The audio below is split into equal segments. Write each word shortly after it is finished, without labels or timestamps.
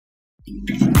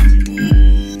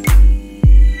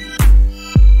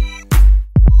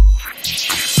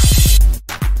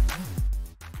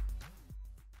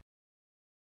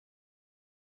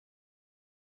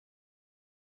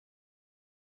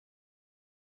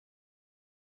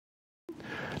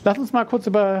Lass uns mal kurz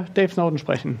über Dave Snowden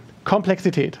sprechen.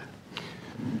 Komplexität.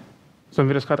 Sollen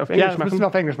wir das gerade auf Englisch machen? Ja, das müssen wir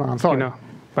auf Englisch machen, sorry. Genau,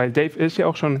 weil Dave ist ja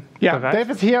auch schon bereit.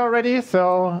 Dave is here already,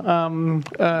 so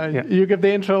you give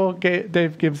the intro,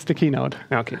 Dave gives the keynote.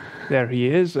 Okay, there he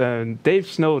is. Dave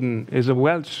Snowden is a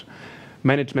Welsh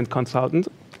management consultant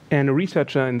and a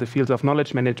researcher in the fields of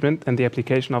knowledge management and the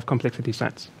application of complexity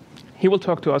science. He will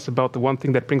talk to us about the one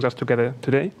thing that brings us together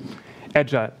today,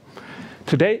 Agile.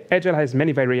 Today, Agile has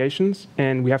many variations,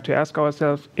 and we have to ask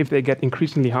ourselves if they get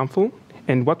increasingly harmful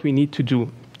and what we need to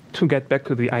do to get back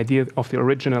to the idea of the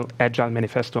original Agile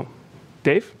Manifesto.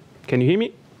 Dave, can you hear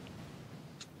me?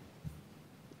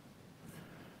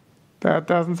 That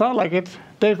doesn't sound like it.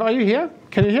 Dave, are you here?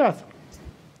 Can you hear us?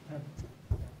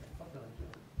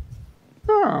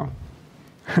 Oh.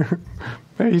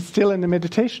 He's still in the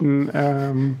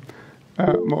meditation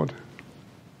mode.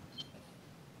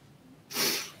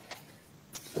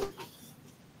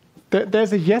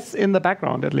 There's a yes in the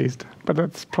background, at least, but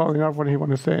that's probably not what he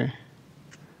wants to say.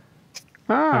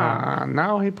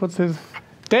 Now he puts his...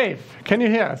 Dave, can you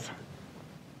hear us?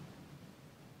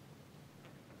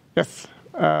 Yes.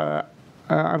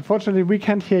 Unfortunately, we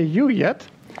can't hear you yet.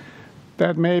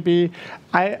 That maybe...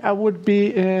 I would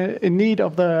be in need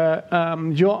of the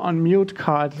you're on mute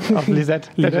card of Lisette.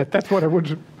 That's what I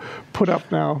would put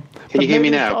up now. Can you hear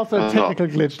me now? It's also a technical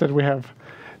glitch that we have.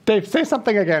 Dave, say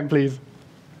something again, please.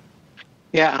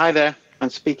 Yeah, hi there. I'm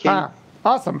speaking.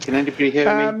 Awesome. Can anybody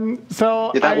hear me?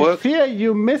 So Did that work? I fear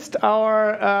you missed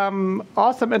our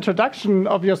awesome introduction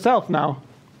of yourself now.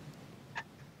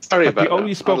 Sorry about that. We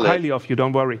only spoke highly of you,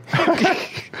 don't worry.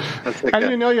 That's okay.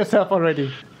 And you know yourself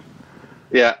already.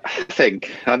 Yeah, I think.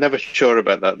 I'm never sure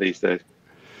about that these days.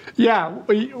 Yeah,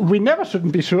 we never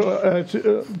shouldn't be sure,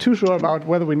 too sure about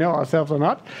whether we know ourselves or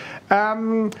not.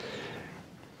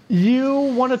 You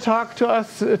want to talk to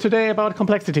us today about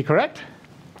complexity, correct?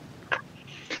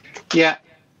 Yeah,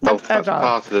 well, that's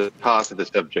part of the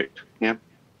subject. Yeah.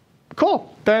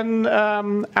 Cool. Then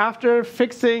after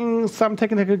fixing some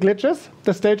technical glitches,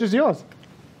 the stage is yours.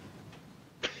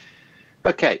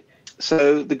 Okay,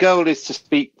 so the goal is to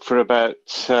speak for about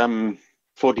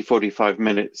 40-45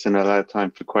 minutes and allow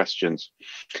time for questions.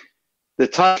 The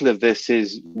title of this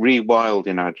is Rewild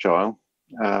in Agile.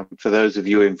 For those of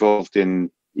you involved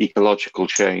in ecological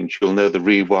change, you'll know the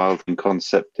rewilding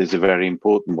concept is a very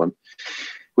important one,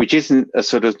 which isn't a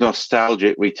sort of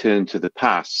nostalgic return to the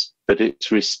past, but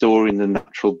it's restoring the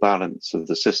natural balance of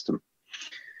the system.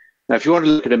 Now, if you want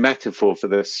to look at a metaphor for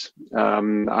this,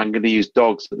 I'm going to use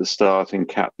dogs at the start and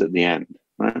cats at the end.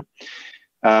 Right?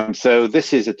 So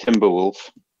this is a timber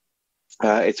wolf.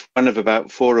 It's one of about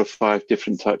 4 or 5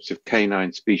 different types of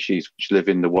canine species which live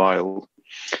in the wild.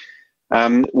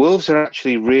 Wolves are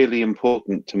actually really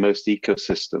important to most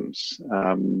ecosystems.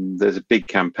 There's a big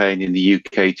campaign in the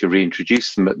UK to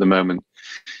reintroduce them at the moment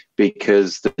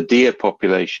because the deer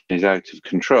population is out of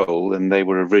control and they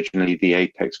were originally the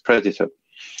apex predator.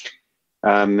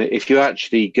 If you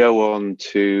actually go on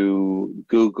to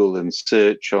Google and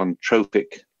search on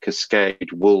trophic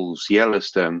Cascade wolves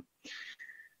Yellowstone,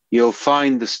 you'll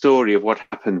find the story of what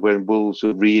happened when wolves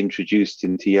were reintroduced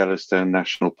into Yellowstone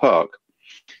National Park.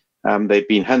 They've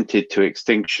been hunted to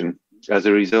extinction, as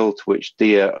a result of which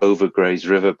deer overgraze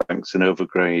riverbanks and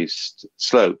overgraze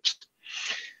slopes.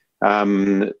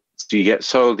 So you get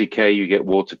soil decay, you get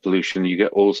water pollution, you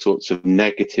get all sorts of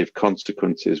negative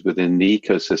consequences within the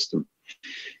ecosystem.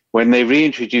 When they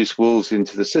reintroduced wolves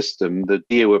into the system, the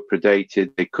deer were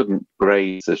predated, they couldn't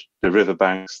graze the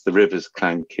riverbanks, the rivers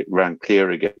ran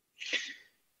clear again.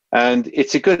 And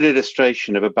it's a good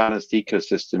illustration of a balanced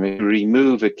ecosystem. If you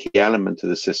remove a key element of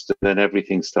the system, then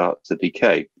everything starts to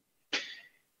decay.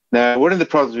 Now, one of the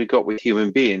problems we've got with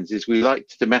human beings is we like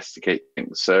to domesticate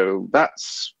things. So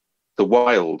that's the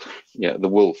wild, the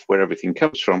wolf, where everything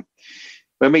comes from.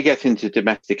 When we get into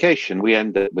domestication, we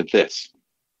end up with this.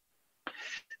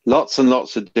 Lots and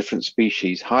lots of different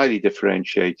species, highly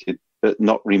differentiated, but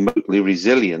not remotely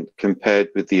resilient compared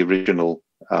with the original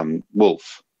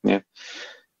wolf. Yeah.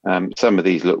 Some of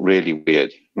these look really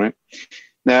weird, right?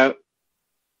 Now,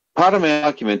 part of my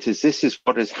argument is this is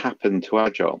what has happened to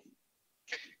Agile.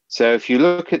 So if you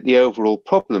look at the overall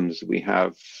problems that we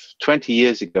have, 20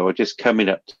 years ago, or just coming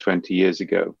up to 20 years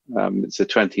ago, it's the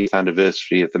 20th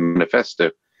anniversary of the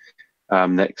manifesto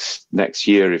next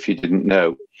year, if you didn't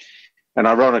know. And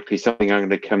ironically, something I'm going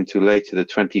to come to later, the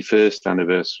 21st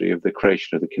anniversary of the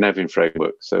creation of the Cynefin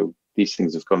framework. So these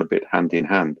things have gone a bit hand in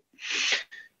hand.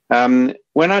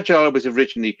 When Agile was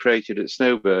originally created at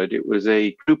Snowbird, it was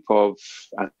a group of,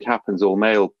 as it happens, all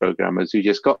male programmers who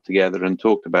just got together and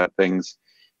talked about things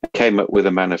and came up with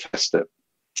a manifesto.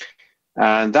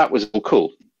 And that was all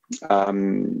cool.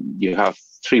 You have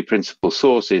three principal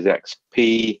sources,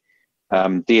 XP,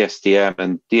 DSDM,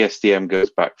 and DSDM goes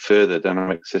back further,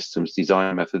 Dynamic Systems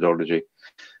Design Methodology.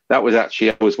 That was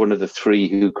actually, I was one of the three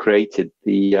who created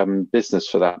the business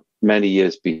for that many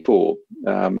years before,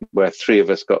 where three of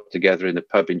us got together in a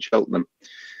pub in Cheltenham.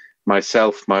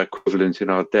 Myself, my equivalent in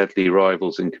our deadly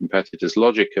rivals and competitors,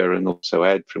 Logica, and also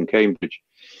Ed from Cambridge.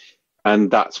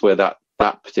 And that's where that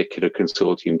particular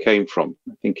consortium came from.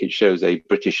 I think it shows a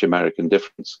British-American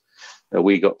difference.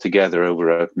 We got together over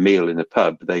a meal in a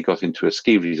pub. They got into a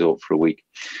ski resort for a week.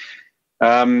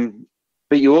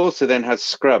 But you also then had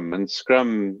Scrum, and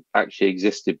Scrum actually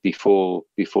existed before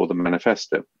the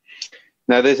manifesto.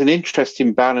 Now, there's an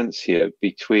interesting balance here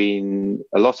between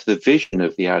a lot of the vision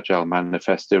of the Agile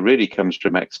Manifesto really comes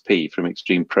from XP, from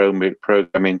extreme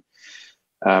programming,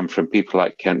 from people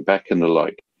like Kent Beck and the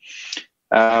like.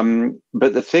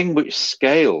 But the thing which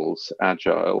scales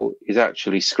Agile is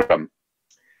actually Scrum.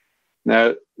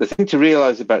 Now, the thing to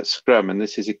realize about Scrum, and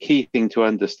this is a key thing to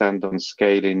understand on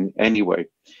scaling anyway,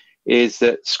 is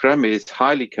that Scrum is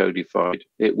highly codified.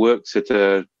 It works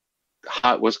at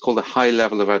what's called a high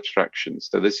level of abstraction.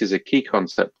 So this is a key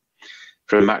concept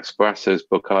from Max Brasso's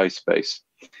book iSpace.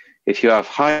 If you have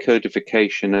high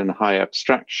codification and high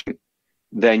abstraction,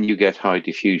 then you get high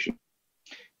diffusion.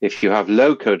 If you have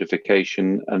low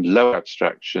codification and low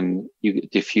abstraction,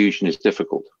 diffusion is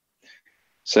difficult.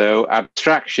 So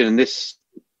abstraction in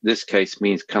this case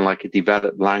means kind of like a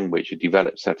developed language, a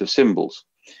developed set of symbols.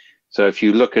 So if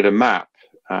you look at a map,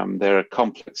 there are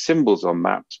complex symbols on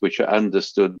maps which are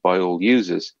understood by all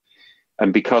users.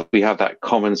 And because we have that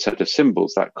common set of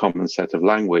symbols, that common set of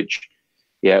language,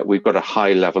 yeah, we've got a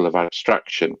high level of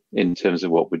abstraction in terms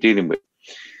of what we're dealing with.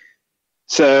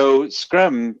 So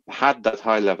Scrum had that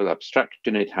high level of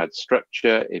abstraction, it had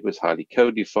structure, it was highly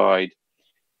codified,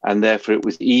 and therefore it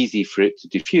was easy for it to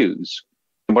diffuse.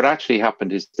 And what actually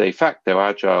happened is de facto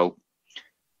Agile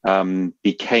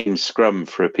became Scrum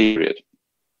for a period.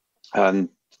 And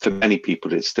for many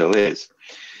people, it still is.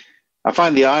 I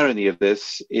find the irony of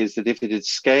this is that if it had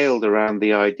scaled around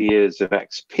the ideas of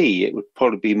XP, it would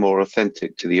probably be more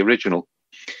authentic to the original.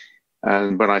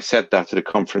 And when I said that at a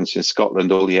conference in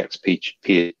Scotland, all the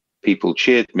XP people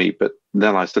cheered me, but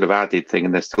then I sort of added thing,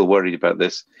 and they're still worried about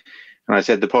this. And I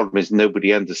said, the problem is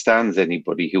nobody understands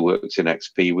anybody who works in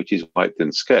XP, which is why it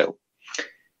didn't scale.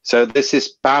 So there's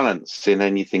this balance in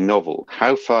anything novel.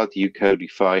 How far do you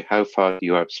codify? How far do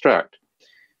you abstract?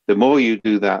 The more you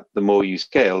do that, the more you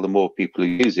scale, the more people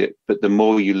use it, but the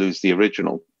more you lose the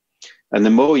original. And the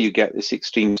more you get this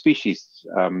extreme species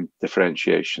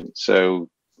differentiation. So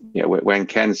you know, when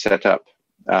Ken set up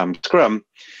Scrum,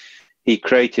 he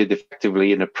created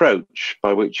effectively an approach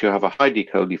by which you have a highly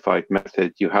codified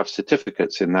method, you have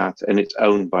certificates in that, and it's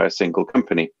owned by a single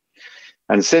company.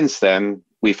 And since then,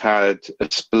 we've had a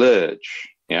splurge,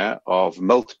 yeah, of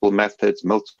multiple methods,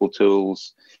 multiple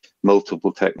tools,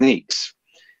 multiple techniques,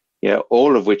 yeah,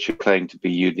 all of which are claimed to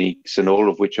be uniques and all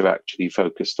of which are actually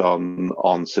focused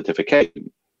on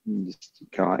certification. I'm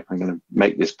going to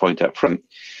make this point up front.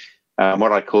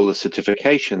 What I call the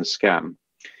certification scam,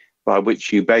 by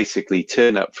which you basically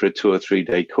turn up for a 2 or 3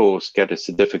 day course, get a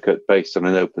certificate based on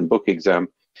an open book exam,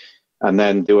 and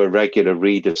then do a regular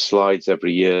read of slides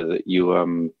every year that you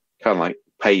kind of like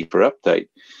pay for update,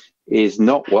 is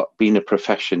not what being a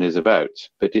profession is about,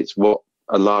 but it's what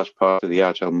a large part of the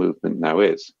Agile movement now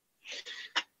is.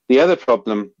 The other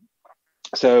problem,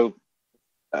 so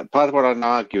part of what I'm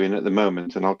arguing at the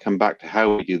moment, and I'll come back to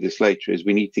how we do this later, is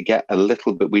we need to get a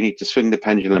little bit, we need to swing the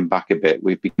pendulum back a bit.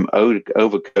 We've become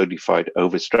over-codified,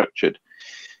 over-structured,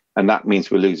 and that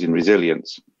means we're losing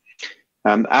resilience.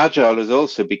 Agile has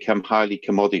also become highly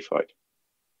commodified.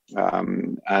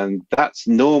 And that's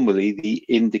normally the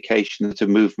indication that a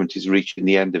movement is reaching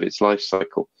the end of its life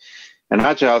cycle. And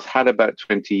Agile's had about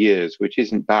 20 years, which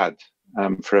isn't bad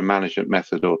for a management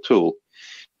method or tool.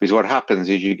 Because what happens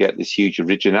is you get this huge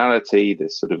originality,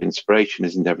 this sort of inspiration,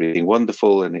 isn't everything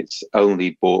wonderful, and it's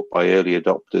only bought by early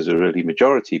adopters or early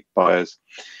majority buyers.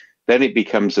 Then it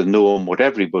becomes a norm, what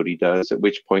everybody does, at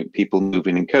which point people move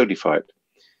in and codify it.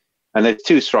 And there's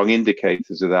two strong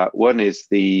indicators of that. One is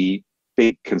the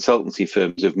big consultancy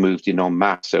firms have moved in en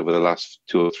masse over the last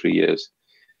 2 or 3 years,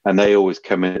 and they always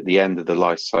come in at the end of the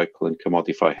life cycle and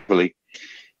commodify heavily.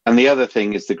 And the other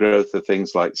thing is the growth of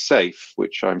things like SAFe,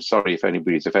 which I'm sorry if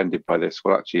anybody's offended by this.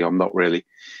 Well, actually, I'm not really.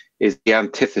 Is the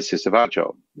antithesis of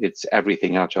Agile. It's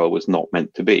everything Agile was not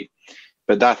meant to be.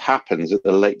 But that happens at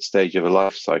the late stage of a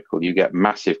life cycle. You get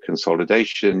massive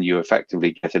consolidation. You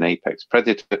effectively get an apex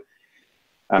predator.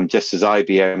 Just as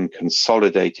IBM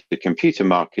consolidated the computer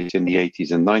market in the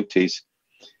 80s and 90s,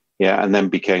 and then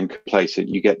became complacent,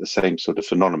 you get the same sort of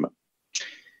phenomenon.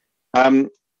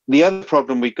 The other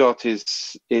problem we got is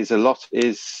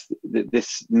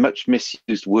this much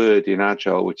misused word in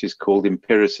Agile, which is called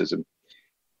empiricism.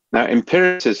 Now,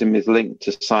 empiricism is linked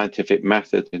to scientific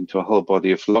method and to a whole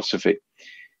body of philosophy.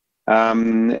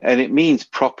 And it means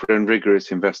proper and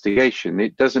rigorous investigation.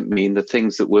 It doesn't mean the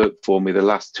things that worked for me the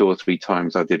last 2 or 3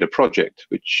 times I did a project,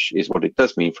 which is what it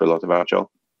does mean for a lot of Agile.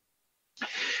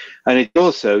 And it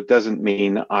also doesn't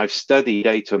mean I've studied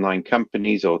 8 or 9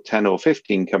 companies or 10 or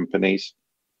 15 companies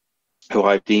who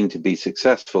I've deemed to be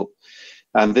successful.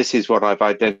 And this is what I've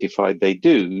identified they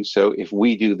do. So if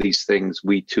we do these things,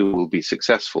 we too will be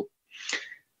successful.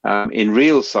 In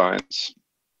real science,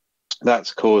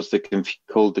 that's called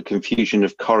the confusion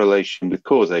of correlation with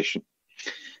causation.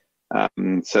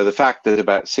 So the fact that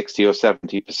about 60 or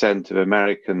 70% of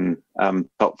American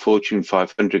top Fortune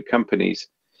 500 companies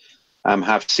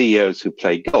have CEOs who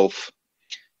play golf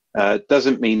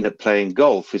doesn't mean that playing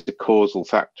golf is a causal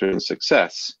factor in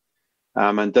success.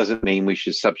 And doesn't mean we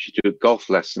should substitute golf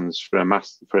lessons for an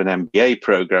MBA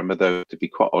program, although, to be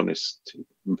quite honest,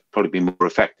 probably be more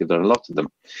effective than a lot of them.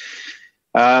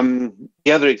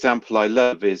 The other example I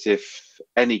love is if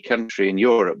any country in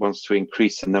Europe wants to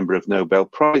increase the number of Nobel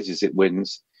Prizes it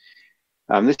wins,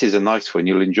 this is a nice one,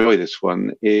 you'll enjoy this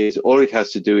one, is all it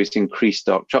has to do is increase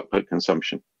dark chocolate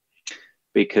consumption,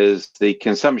 because the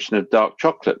consumption of dark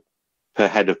chocolate per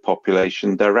head of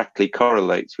population directly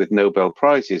correlates with Nobel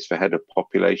Prizes for head of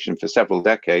population for several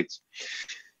decades.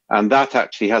 And that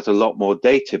actually has a lot more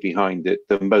data behind it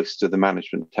than most of the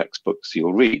management textbooks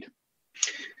you'll read.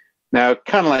 Now,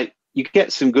 kind of like, you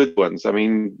get some good ones. I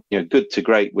mean, good to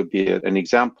great would be an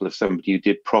example of somebody who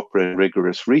did proper and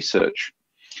rigorous research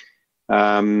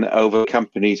over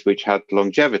companies which had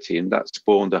longevity, and that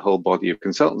spawned a whole body of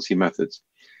consultancy methods.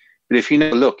 But if you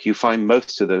look, you find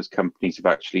most of those companies have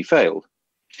actually failed.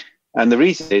 And the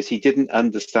reason is he didn't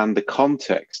understand the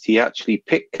context. He actually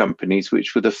picked companies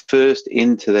which were the first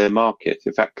into their market.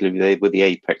 Effectively, they were the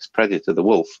apex predator, the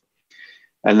wolf.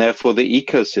 And therefore, the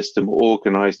ecosystem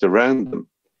organized around them.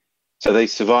 So they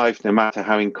survived no matter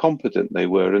how incompetent they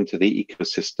were until the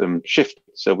ecosystem shifted.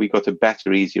 So we got a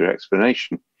better, easier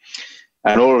explanation.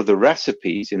 And all of the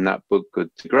recipes in that book, Good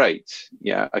to Great,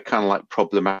 are kind of like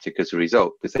problematic as a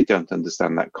result, because they don't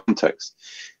understand that context.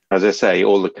 As I say,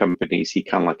 all the companies he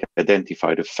kind of like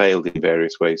identified have failed in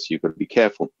various ways, so you've got to be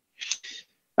careful.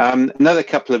 Another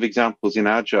couple of examples in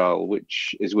Agile,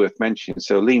 which is worth mentioning.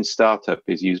 So lean startup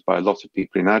is used by a lot of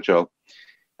people in Agile.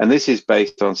 And this is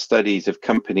based on studies of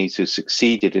companies who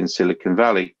succeeded in Silicon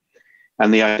Valley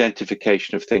and the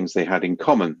identification of things they had in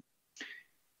common.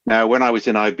 Now, when I was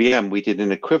in IBM, we did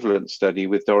an equivalent study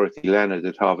with Dorothy Leonard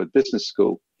at Harvard Business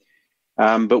School.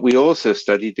 But we also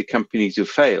studied the companies who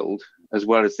failed as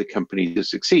well as the companies who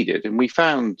succeeded. And we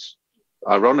found,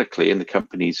 ironically, in the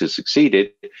companies who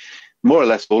succeeded, more or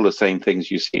less all the same things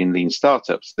you see in lean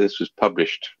startups. This was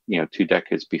published, 2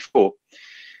 decades before.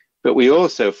 But we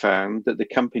also found that the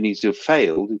companies who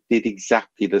failed did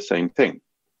exactly the same thing.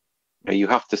 You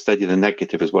have to study the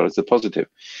negative as well as the positive.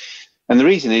 And the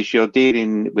reason is you're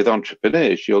dealing with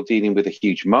entrepreneurs, you're dealing with a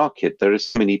huge market. There are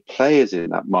so many players in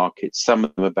that market, some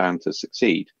of them are bound to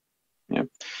succeed.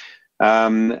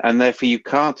 And therefore you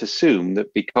can't assume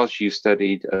that because you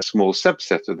studied a small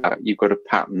subset of that, you've got a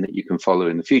pattern that you can follow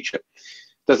in the future.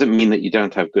 Doesn't mean that you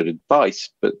don't have good advice,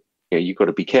 but you've got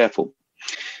to be careful.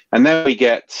 And then we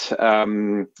get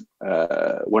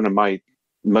one of my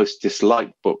most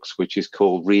disliked books, which is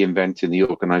called Reinventing the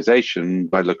Organization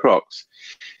by Lacroix,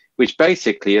 which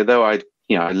basically, although I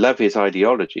love his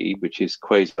ideology, which is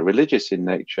quasi-religious in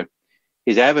nature,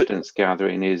 his evidence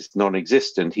gathering is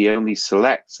non-existent. He only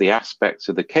selects the aspects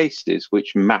of the cases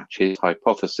which match his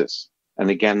hypothesis. And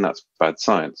again, that's bad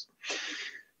science.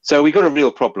 So we've got a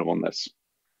real problem on this,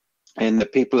 in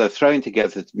that people are throwing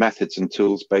together methods and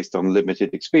tools based on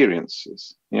limited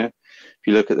experiences. If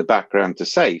you look at the background to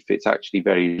SAFe, it's actually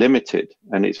very limited,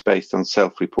 and it's based on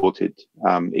self-reported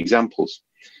examples.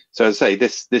 So as I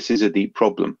say, this is a deep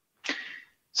problem.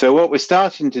 So what we're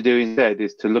starting to do instead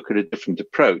is to look at a different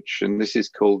approach, and this is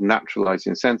called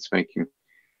naturalizing sense making,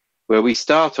 where we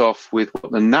start off with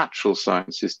what the natural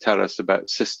sciences tell us about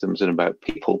systems and about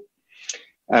people,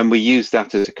 And we use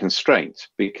that as a constraint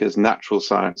because natural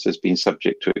science has been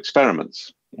subject to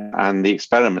experiments. And the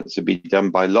experiments have been done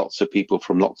by lots of people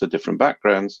from lots of different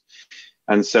backgrounds.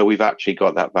 And so we've actually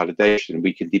got that validation.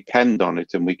 We can depend on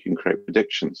it and we can create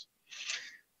predictions.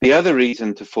 The other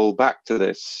reason to fall back to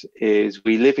this is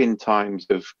we live in times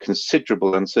of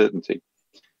considerable uncertainty.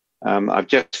 I've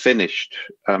just finished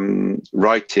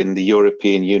writing the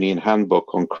European Union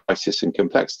Handbook on Crisis and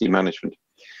Complexity Management,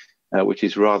 which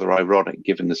is rather ironic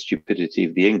given the stupidity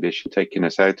of the English taking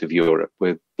us out of Europe.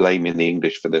 We're blaming the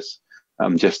English for this,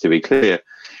 just to be clear.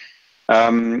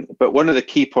 But one of the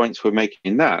key points we're making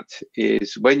in that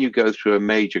is when you go through a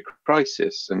major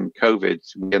crisis, and COVID,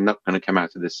 we're not going to come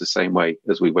out of this the same way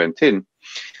as we went in,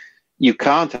 you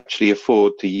can't actually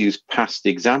afford to use past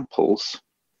examples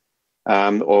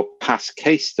or past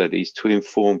case studies to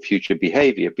inform future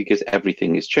behavior because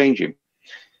everything is changing.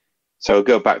 So I'll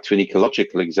go back to an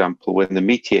ecological example. When the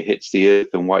meteor hits the Earth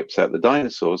and wipes out the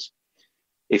dinosaurs,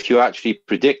 if you actually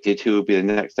predicted who would be the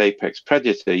next apex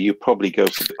predator, you probably go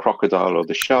for the crocodile or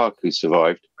the shark who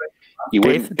survived. You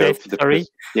wouldn't go for the... Sorry.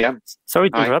 Yeah.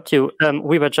 Sorry to interrupt you.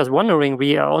 We were just wondering,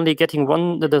 we are only getting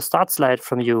the start slide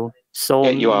from you. So yeah,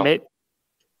 you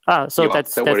are. So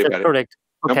that's correct.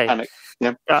 Okay. No panic.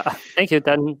 Yeah. Thank you.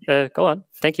 Then go on.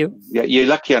 Thank you. Yeah, you're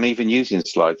lucky I'm even using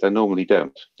slides. I normally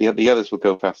don't. The others will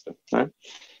go faster. Right?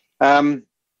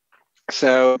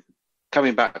 So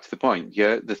coming back to the point,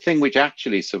 yeah, the thing which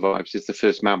actually survives is the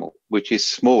first mammal, which is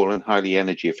small and highly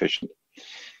energy efficient.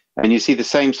 And you see the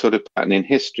same sort of pattern in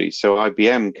history. So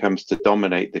IBM comes to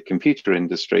dominate the computer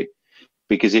industry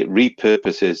because it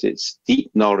repurposes its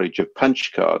deep knowledge of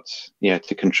punch cards,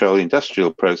 to control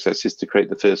industrial processes to create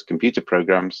the first computer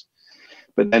programs.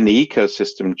 But then the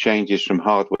ecosystem changes from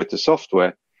hardware to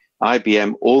software.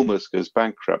 IBM almost goes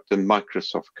bankrupt and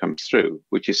Microsoft comes through,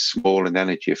 which is small and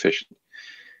energy efficient.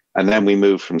 And then we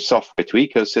move from software to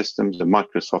ecosystems and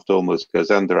Microsoft almost goes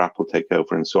under, Apple take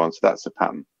over and so on. So that's the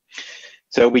pattern.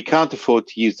 So we can't afford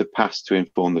to use the past to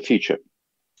inform the future.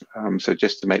 So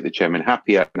just to make the chairman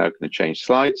happy, I'm now going to change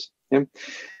slides. Yeah.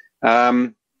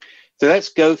 So let's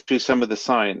go through some of the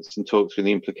science and talk through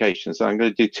the implications. So I'm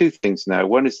going to do two things now.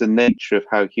 One is the nature of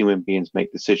how human beings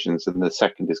make decisions, and the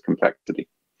second is complexity.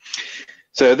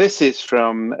 So this is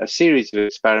from a series of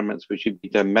experiments which have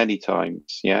been done many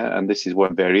times, and this is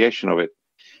one variation of it.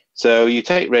 So you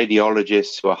take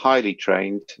radiologists who are highly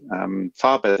trained,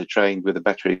 far better trained with a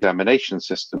better examination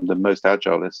system than most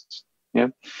agilists,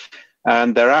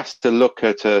 and they're asked to look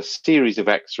at a series of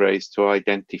X-rays to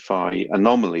identify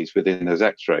anomalies within those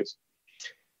X-rays.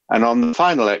 And on the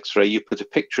final X-ray, you put a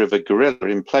picture of a gorilla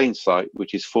in plain sight,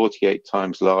 which is 48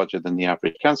 times larger than the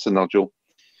average cancer nodule.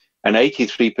 And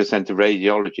 83% of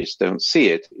radiologists don't see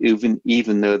it,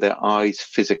 even though their eyes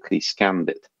physically scanned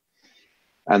it.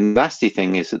 And the nasty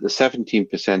thing is that the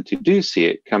 17% who do see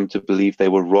it come to believe they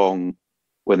were wrong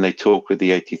when they talk with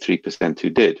the 83% who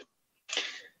did.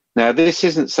 Now, this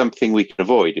isn't something we can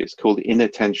avoid. It's called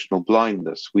inattentional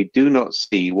blindness. We do not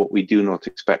see what we do not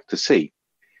expect to see.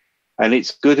 And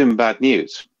it's good and bad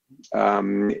news.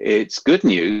 It's good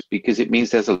news because it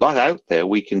means there's a lot out there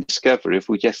we can discover if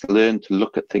we just learn to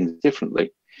look at things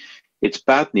differently. It's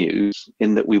bad news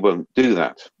in that we won't do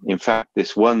that. In fact,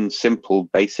 this one simple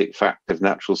basic fact of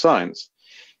natural science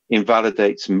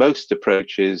invalidates most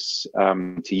approaches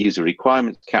to user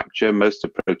requirements capture, most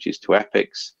approaches to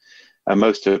epics, and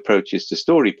most approaches to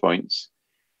story points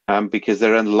because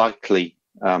they're unlikely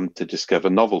to discover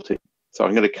novelty. So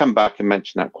I'm going to come back and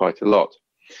mention that quite a lot.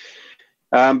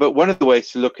 But one of the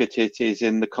ways to look at it is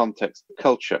in the context of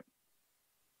culture.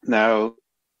 Now,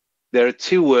 there are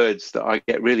two words that I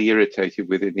get really irritated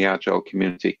with in the Agile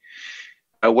community.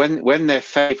 When their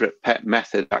favorite pet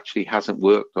method actually hasn't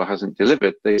worked or hasn't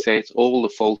delivered, they say it's all the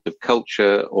fault of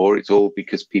culture or it's all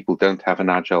because people don't have an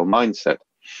Agile mindset.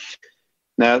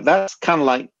 Now, that's kind of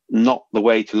like not the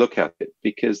way to look at it,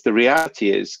 because the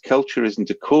reality is culture isn't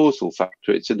a causal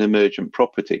factor, it's an emergent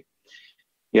property.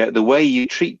 The way you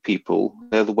treat people,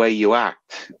 they're the way you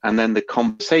act, and then the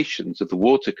conversations of the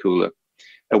water cooler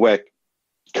are where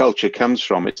culture comes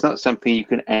from. It's not something you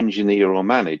can engineer or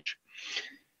manage.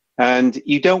 And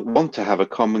you don't want to have a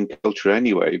common culture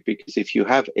anyway, because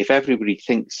if everybody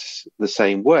thinks the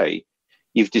same way,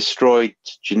 you've destroyed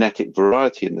genetic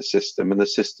variety in the system, and the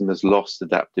system has lost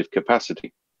adaptive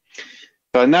capacity.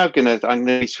 So I'm going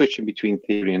to be switching between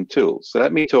theory and tools. So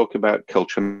let me talk about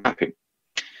culture mapping.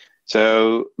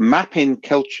 So mapping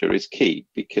culture is key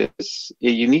because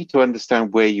you need to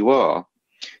understand where you are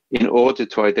in order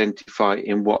to identify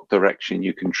in what direction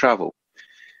you can travel.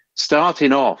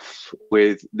 Starting off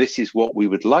with this is what we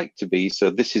would like to be, so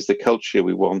this is the culture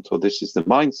we want, or this is the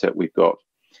mindset we've got,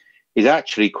 is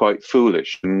actually quite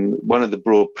foolish. And one of the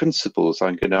broad principles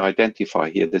I'm going to identify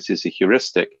here, this is a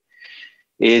heuristic,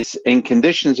 is in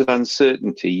conditions of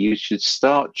uncertainty, you should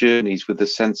start journeys with a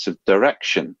sense of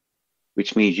direction,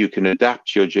 which means you can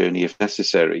adapt your journey if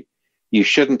necessary. You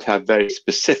shouldn't have very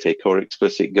specific or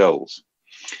explicit goals.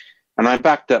 And I'm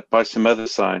backed up by some other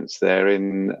science there.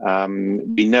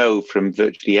 We know from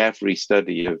virtually every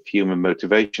study of human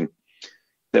motivation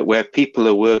that where people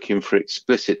are working for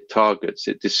explicit targets,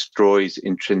 it destroys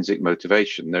intrinsic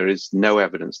motivation. There is no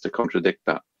evidence to contradict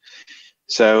that.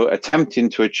 So attempting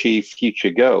to achieve future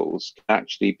goals can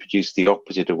actually produce the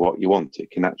opposite of what you want.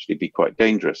 It can actually be quite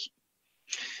dangerous.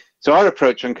 So our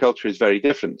approach on culture is very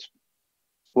different.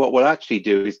 What we'll actually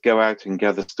do is go out and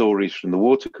gather stories from the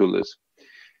water coolers.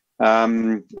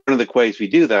 One of the ways we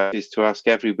do that is to ask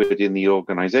everybody in the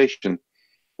organization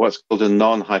what's called a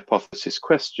non-hypothesis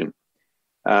question.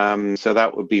 So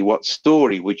that would be, what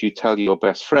story would you tell your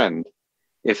best friend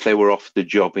if they were offered a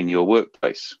job in your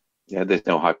workplace? Yeah, there's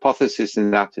no hypothesis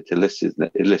in that. It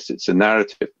elicits a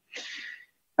narrative.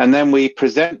 And then we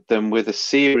present them with a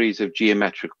series of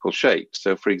geometrical shapes.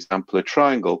 So, for example, a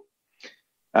triangle,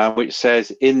 which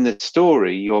says, in the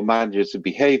story, your manager's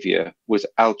behavior was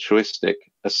altruistic,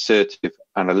 assertive,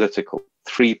 analytical,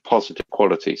 3 positive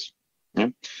qualities. Yeah?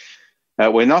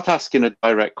 We're not asking a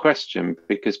direct question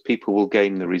because people will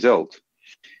gain the result.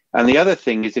 And the other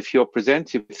thing is, if you're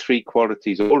presented with 3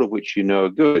 qualities, all of which you know are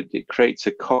good, it creates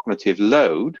a cognitive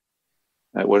load.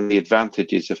 One of the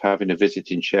advantages of having a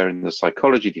visiting chair in the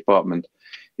psychology department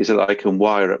is that I can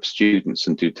wire up students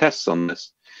and do tests on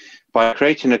this. By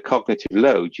creating a cognitive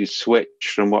load, you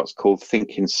switch from what's called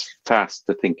thinking fast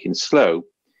to thinking slow.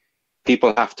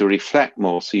 People have to reflect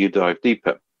more, so you dive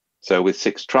deeper. So with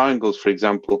 6 triangles, for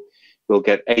example, we'll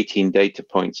get 18 data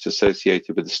points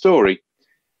associated with the story.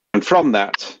 And from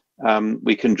that,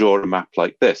 we can draw a map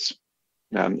like this.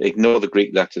 Ignore the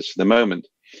Greek letters for the moment.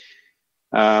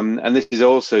 And this is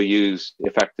also used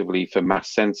effectively for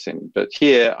mass sensing. But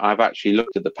here, I've actually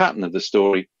looked at the pattern of the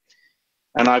story,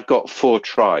 and I've got 4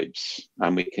 tribes.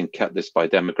 And we can cut this by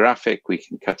demographic. We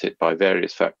can cut it by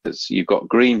various factors. You've got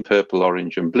green, purple,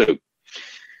 orange, and blue.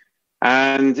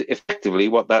 And effectively,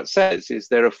 what that says is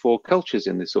there are 4 cultures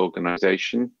in this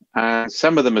organization, and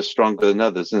some of them are stronger than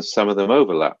others, and some of them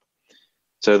overlap.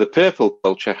 So the purple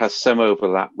culture has some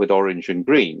overlap with orange and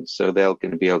green, so they're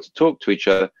going to be able to talk to each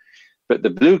other. But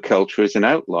the blue culture is an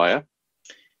outlier.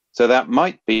 So that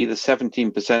might be the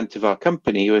 17% of our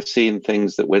company who are seeing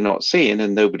things that we're not seeing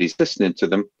and nobody's listening to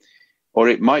them. Or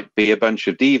it might be a bunch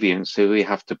of deviants who we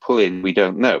have to pull in, we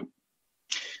don't know.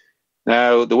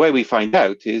 Now, the way we find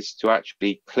out is to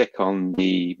actually click on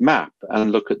the map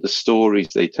and look at the stories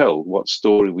they told. What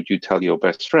story would you tell your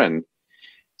best friend?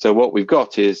 So what we've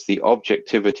got is the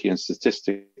objectivity and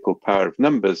statistical power of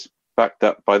numbers backed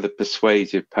up by the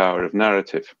persuasive power of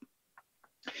narrative.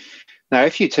 Now,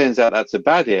 if it turns out that's a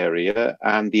bad area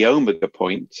and the omega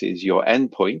point is your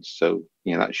endpoint, so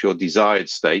that's your desired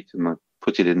state, and I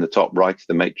put it in the top right of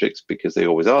the matrix because they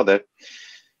always are there,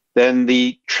 then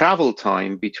the travel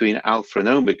time between alpha and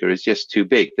omega is just too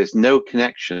big. There's no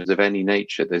connections of any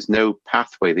nature. There's no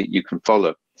pathway that you can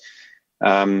follow.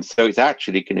 So it's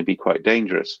actually going to be quite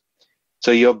dangerous.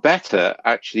 So you're better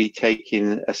actually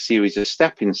taking a series of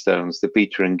stepping stones, the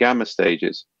beta and gamma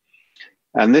stages.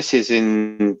 And this is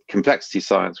in complexity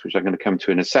science, which I'm going to come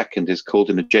to in a second, is called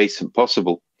an adjacent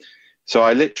possible. So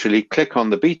I literally click on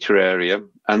the beta area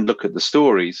and look at the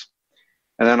stories.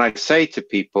 And then I say to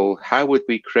people, how would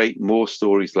we create more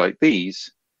stories like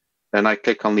these? Then I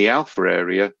click on the alpha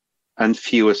area and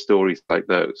fewer stories like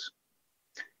those.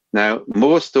 Now,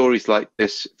 more stories like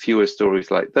this, fewer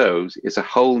stories like those is a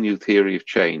whole new theory of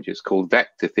change. It's called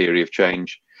vector theory of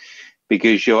change,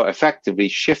 because you're effectively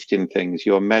shifting things.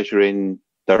 You're measuring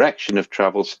direction of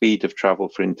travel, speed of travel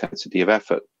for intensity of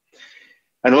effort.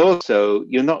 And also,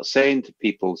 you're not saying to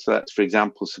people, so that's, for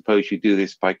example, suppose you do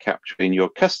this by capturing your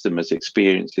customers'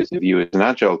 experiences of you as an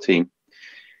agile team.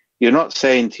 You're not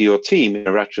saying to your team in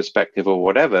a retrospective or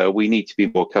whatever, we need to be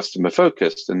more customer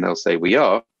focused, and they'll say we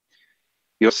are.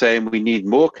 You're saying we need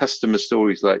more customer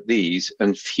stories like these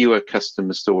and fewer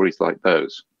customer stories like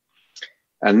those.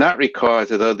 And that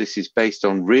requires, although this is based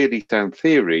on really sound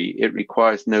theory, it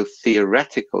requires no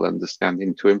theoretical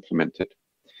understanding to implement it.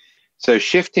 So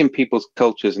shifting people's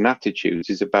cultures and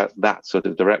attitudes is about that sort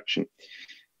of direction.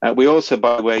 We also,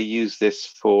 by the way, use this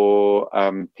for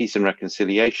peace and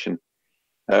reconciliation,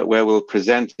 where we'll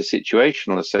present a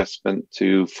situational assessment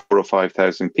to 4,000 or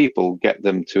 5,000 people, get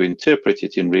them to interpret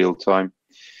it in real time.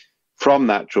 From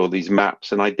that, draw these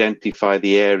maps and identify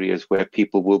the areas where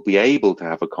people will be able to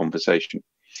have a conversation.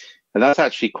 And that's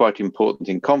actually quite important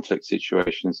in conflict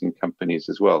situations in companies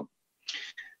as well.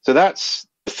 So that's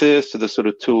the first of the sort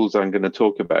of tools I'm going to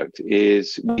talk about.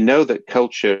 Is we know that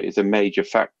culture is a major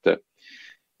factor.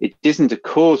 It isn't a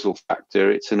causal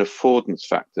factor, it's an affordance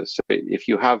factor. So if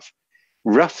you have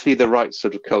roughly the right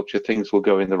sort of culture, things will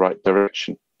go in the right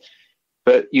direction.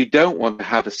 But you don't want to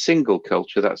have a single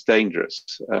culture. That's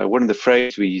dangerous. One of the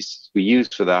phrases we use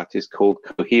for that is called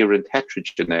coherent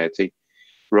heterogeneity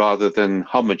rather than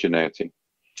homogeneity.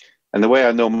 And the way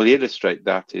I normally illustrate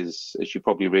that is, as you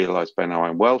probably realize by now,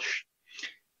 I'm Welsh.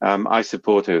 I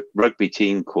support a rugby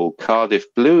team called Cardiff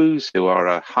Blues, who are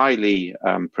a highly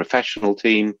professional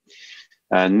team,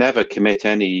 never commit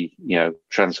any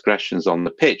transgressions on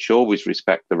the pitch, always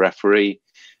respect the referee,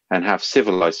 and have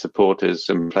civilized supporters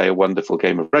and play a wonderful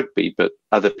game of rugby, but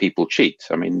other people cheat.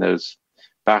 I mean, those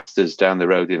bastards down the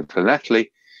road in Llanelli,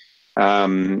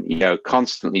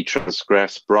 constantly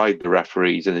transgress, bribe the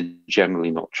referees, and are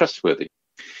generally not trustworthy.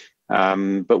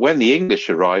 But when the English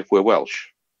arrive, we're Welsh,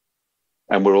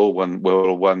 and we're all one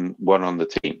on the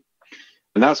team.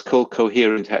 And that's called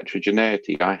coherent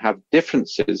heterogeneity. I have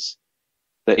differences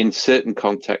that in certain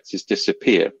contexts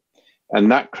disappear. And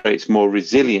that creates more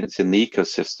resilience in the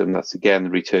ecosystem. That's, again,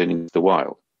 returning to the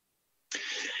wild.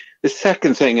 The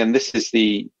second thing, and this is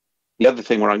the other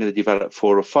thing where I'm going to develop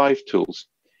 4 or 5 tools,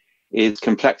 is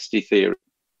complexity theory.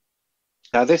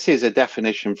 Now, this is a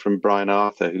definition from Brian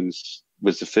Arthur, who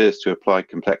was the first to apply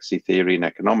complexity theory in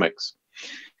economics.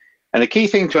 And a key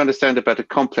thing to understand about a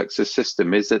complex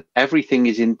system is that everything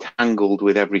is entangled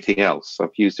with everything else. I've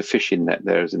used a fishing net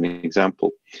there as an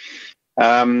example.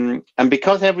 And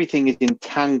because everything is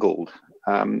entangled,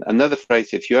 another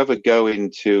phrase, if you ever go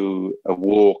into a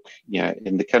walk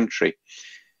in the country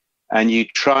and you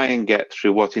try and get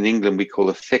through what in England we call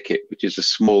a thicket, which is a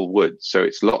small wood. So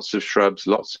it's lots of shrubs,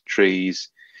 lots of trees,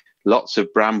 lots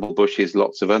of bramble bushes,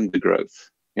 lots of undergrowth.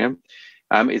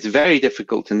 It's very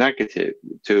difficult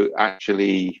to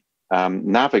actually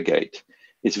navigate.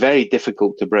 It's very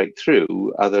difficult to break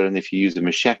through, other than if you use a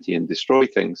machete and destroy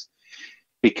things.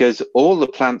 Because all the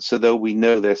plants, although we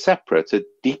know they're separate, are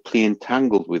deeply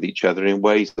entangled with each other in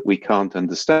ways that we can't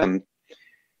understand.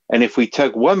 And if we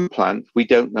tug one plant, we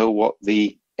don't know what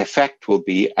the effect will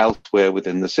be elsewhere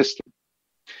within the system.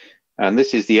 And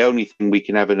this is the only thing we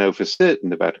can ever know for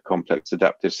certain about a complex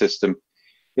adaptive system,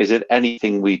 is that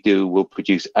anything we do will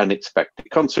produce unexpected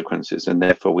consequences, and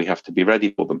therefore we have to be ready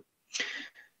for them.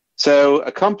 So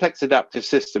a complex adaptive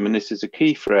system, and this is a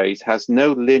key phrase, has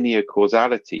no linear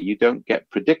causality. You don't get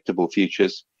predictable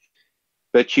futures,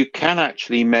 but you can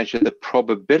actually measure the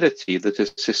probability that a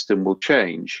system will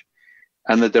change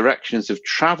and the directions of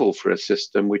travel for a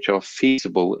system which are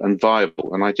feasible and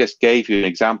viable. And I just gave you an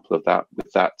example of that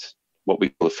with that, what we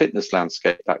call a fitness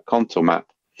landscape, that contour map.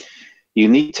 You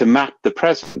need to map the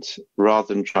present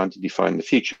rather than trying to define the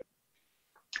future.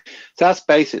 So that's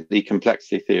basically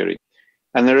complexity theory.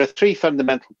 And there are 3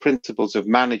 fundamental principles of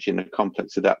managing a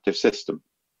complex adaptive system.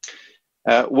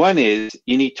 One is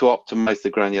you need to optimize the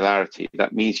granularity.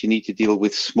 That means you need to deal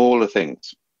with smaller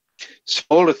things.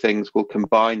 Smaller things will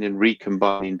combine and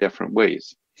recombine in different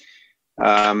ways.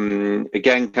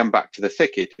 Again, come back to the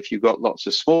thicket. If you've got lots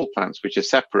of small plants which are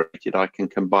separated, I can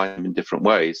combine them in different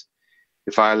ways.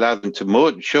 If I allow them to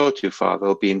mature too far,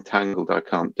 they'll be entangled. I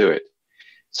can't do it.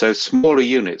 So smaller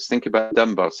units, think about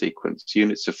Dunbar sequence.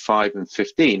 Units of 5 and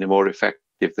 15 are more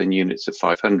effective than units of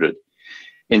 500.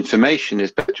 Information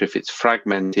is better if it's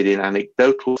fragmented in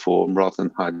anecdotal form rather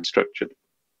than highly structured.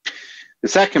 The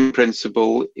second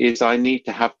principle is I need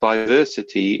to have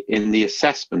diversity in the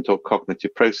assessment or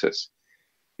cognitive process.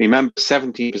 Remember,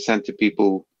 70% of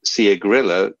people see a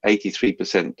gorilla,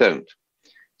 83% don't.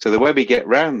 So the way we get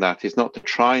around that is not to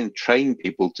try and train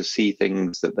people to see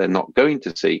things that they're not going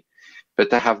to see, but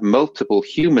to have multiple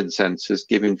human sensors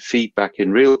giving feedback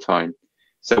in real time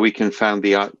so we can find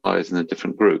the outliers in the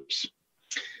different groups.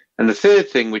 And the third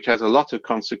thing, which has a lot of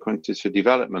consequences for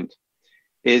development,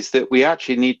 is that we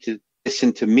actually need to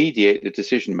disintermediate the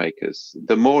decision makers.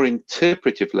 The more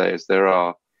interpretive layers there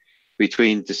are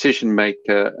between decision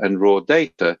maker and raw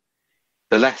data,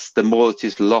 the more it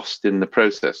is lost in the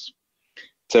process.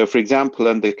 So, for example,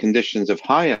 under conditions of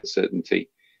high uncertainty,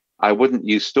 I wouldn't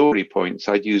use story points.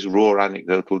 I'd use raw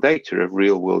anecdotal data of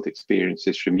real-world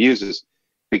experiences from users,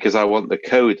 because I want the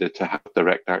coder to have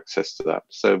direct access to that.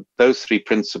 So those 3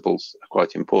 principles are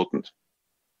quite important.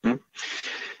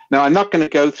 Now, I'm not going to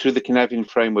go through the Cynefin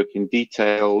framework in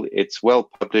detail. It's well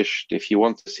published. If you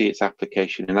want to see its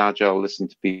application in Agile, listen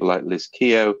to people like Liz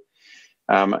Keogh.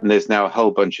 And there's now a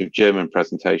whole bunch of German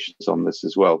presentations on this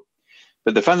as well.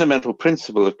 But the fundamental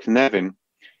principle of Cynefin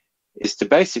is to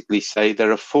basically say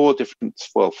there are five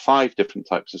different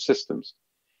types of systems.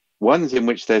 Ones in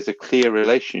which there's a clear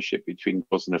relationship between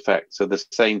cause and effect. So the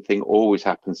same thing always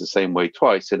happens the same way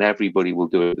twice, and everybody will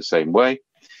do it the same way.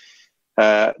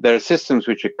 There are systems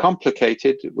which are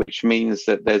complicated, which means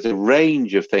that there's a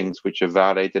range of things which are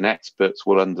valid and experts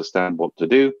will understand what to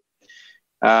do.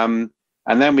 And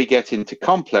then we get into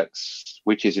complex,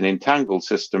 which is an entangled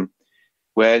system,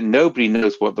 where nobody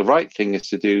knows what the right thing is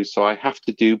to do. So I have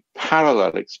to do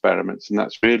parallel experiments, and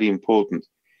that's really important.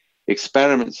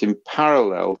 Experiments in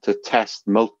parallel to test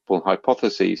multiple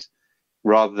hypotheses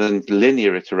rather than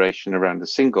linear iteration around a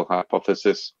single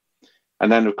hypothesis.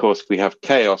 And then, of course, we have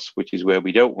chaos, which is where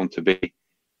we don't want to be,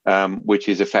 which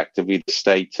is effectively the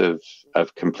state of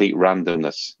complete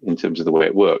randomness in terms of the way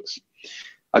it works.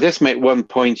 I'll just make one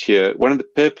point here. One of the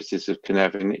purposes of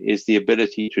Cynefin is the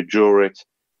ability to draw it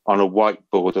on a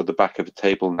whiteboard or the back of a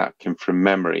table napkin from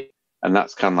memory. And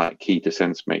that's kind of like key to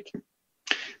sense making.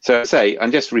 So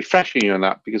I'm just refreshing you on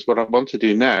that, because what I want to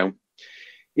do now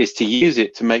is to use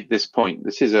it to make this point.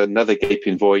 This is another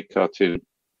gaping void cartoon.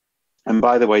 And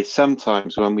by the way,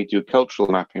 sometimes when we do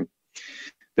cultural mapping,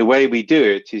 the way we do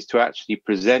it is to actually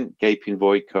present gaping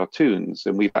void cartoons.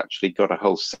 And we've actually got a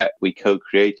whole set we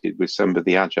co-created with some of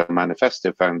the Agile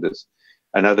Manifesto founders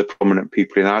and other prominent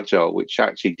people in Agile, which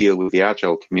actually deal with the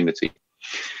Agile community.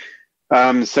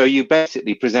 So you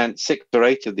basically present 6 or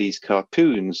 8 of these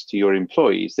cartoons to your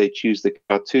employees. They choose the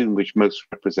cartoon which most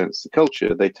represents the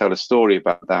culture. They tell a story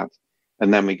about that,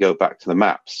 and then we go back to the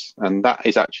maps. And that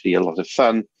is actually a lot of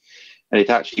fun, and it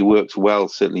actually works well,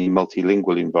 certainly in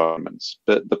multilingual environments.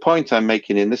 But the point I'm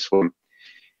making in this one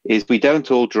is we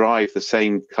don't all drive the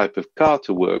same type of car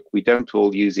to work. We don't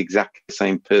all use exactly the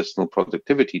same personal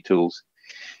productivity tools.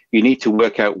 You need to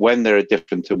work out when they're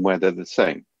different and where they're the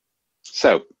same.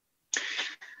 So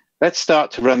let's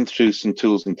start to run through some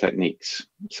tools and techniques.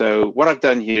 So what I've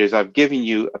done here is I've given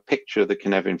you a picture of the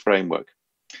Cynefin framework.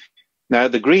 Now,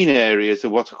 the green areas are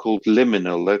what are called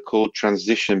liminal. They're called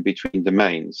transition between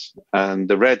domains. And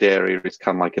the red area is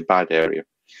kind of like a bad area.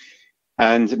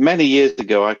 And many years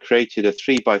ago, I created a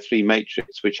 3x3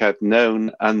 matrix, which had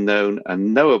known, unknown,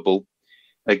 and knowable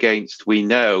against we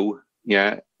know,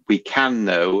 we can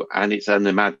know, and it's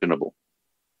unimaginable.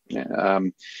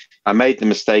 I made the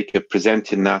mistake of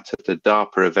presenting that at a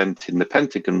DARPA event in the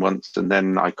Pentagon once, and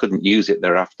then I couldn't use it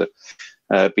thereafter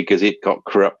because it got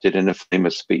corrupted in a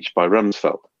famous speech by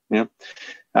Rumsfeld.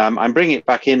 I'm bringing it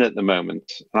back in at the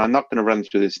moment, and I'm not going to run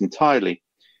through this entirely,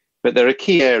 but there are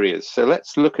key areas. So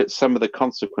let's look at some of the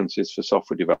consequences for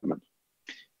software development.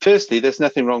 Firstly, there's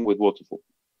nothing wrong with waterfall.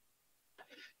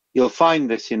 You'll find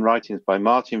this in writings by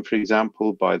Martin, for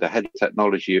example, by the head of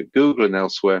technology at Google and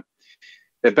elsewhere.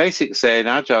 They're basically saying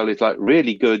Agile is like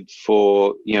really good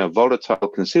for volatile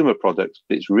consumer products,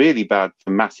 but it's really bad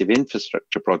for massive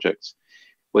infrastructure projects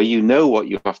where you know what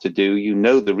you have to do, you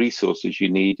know the resources you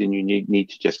need, and you need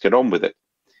to just get on with it.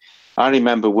 I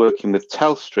remember working with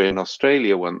Telstra in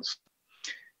Australia once,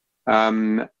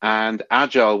 and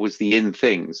Agile was the in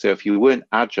thing. So if you weren't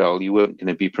Agile, you weren't going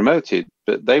to be promoted,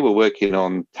 but they were working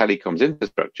on telecoms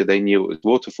infrastructure. They knew it was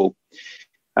waterfall.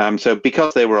 So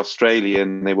because they were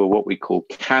Australian, they were what we call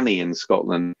canny in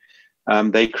Scotland.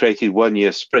 They created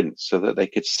 1-year sprints so that they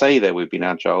could say they were being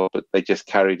Agile, but they just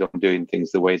carried on doing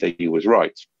things the way they knew was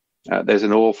right. There's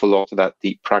an awful lot of that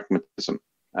deep pragmatism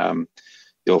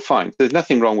you'll find. There's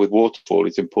nothing wrong with waterfall.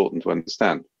 It's important to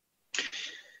understand.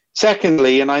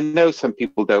 Secondly, and I know some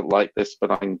people don't like this, but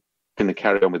I'm going to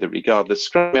carry on with it regardless,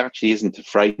 Scrum actually isn't a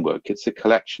framework. It's a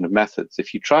collection of methods.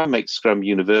 If you try and make Scrum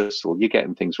universal, you're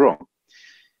getting things wrong.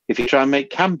 If you try and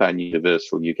make Kanban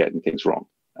universal, you're getting things wrong.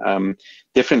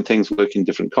 Different things work in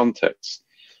different contexts.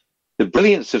 The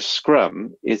brilliance of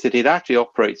Scrum is that it actually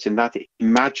operates in that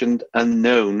imagined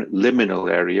unknown liminal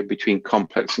area between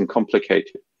complex and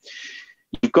complicated.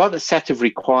 You've got a set of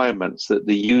requirements that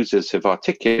the users have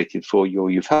articulated for you, or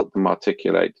you've helped them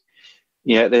articulate.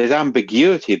 There's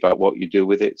ambiguity about what you do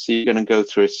with it, so you're going to go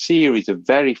through a series of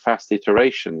very fast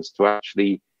iterations to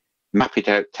actually map it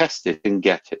out, test it, and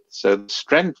get it. So the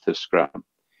strength of Scrum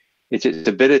is its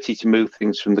ability to move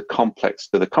things from the complex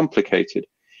to the complicated.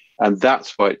 And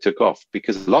that's why it took off,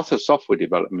 because a lot of software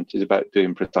development is about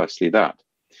doing precisely that.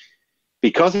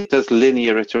 Because it does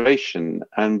linear iteration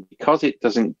and because it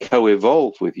doesn't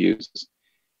co-evolve with users,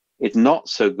 it's not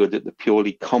so good at the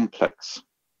purely complex.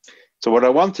 So what I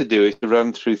want to do is to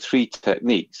run through 3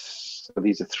 techniques. So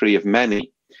these are 3 of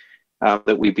many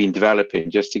that we've been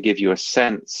developing, just to give you a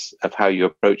sense of how you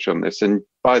approach on this. And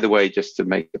by the way, just to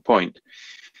make the point,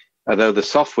 although the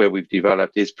software we've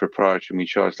developed is proprietary and we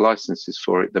charge licenses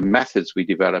for it, the methods we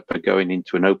develop are going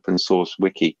into an open source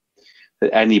wiki.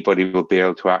 that anybody will be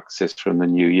able to access from the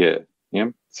new year. Yeah.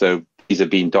 So these are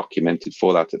being documented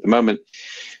for that at the moment.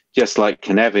 Just like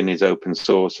Cynefin is open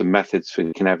source and methods for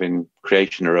Cynefin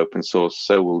creation are open source,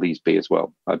 so will these be as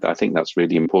well. I think that's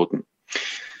really important.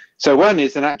 So one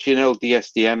is actually an old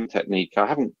DSDM technique. I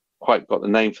haven't quite got the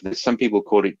name for this. Some people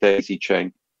call it daisy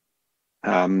chain.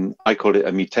 I call it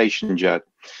a mutation JAD.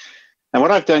 And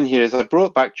what I've done here is I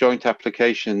brought back joint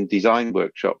application design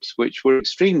workshops, which were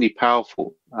extremely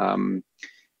powerful.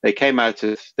 They came out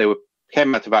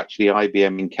of actually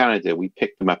IBM in Canada. We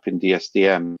picked them up in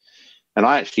DSDM, and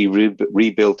I actually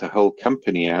rebuilt a whole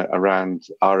company around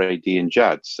RAD and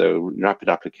JAD, so rapid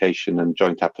application and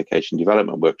joint application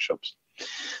development workshops.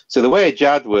 So the way a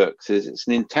JAD works is it's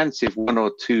an intensive 1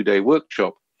 or 2 day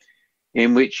workshop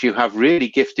in which you have really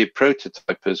gifted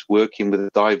prototypers working with a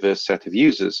diverse set of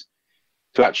users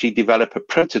to actually develop a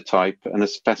prototype and a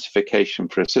specification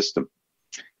for a system.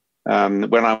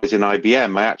 When I was in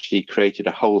IBM, I actually created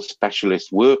a whole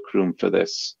specialist workroom for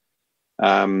this,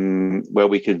 where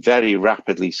we could very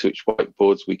rapidly switch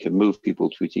whiteboards. We could move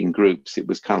people between groups. It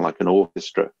was kind of like an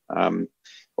orchestra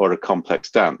or a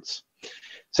complex dance.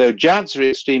 So JADs are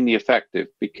extremely effective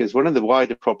because one of the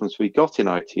wider problems we got in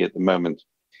IT at the moment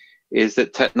is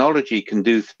that technology can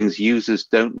do things users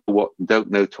don't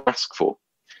know to ask for.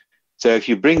 So if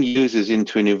you bring users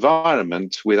into an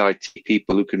environment with IT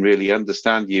people who can really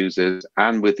understand users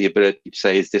and with the ability to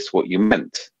say, is this what you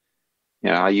meant?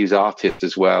 You know, I use artists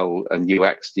as well and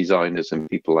UX designers and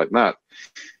people like that.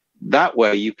 That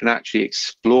way you can actually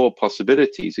explore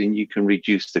possibilities and you can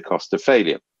reduce the cost of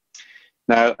failure.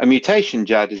 Now, a mutation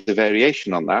JAD is a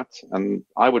variation on that, and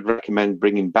I would recommend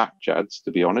bringing back JADs,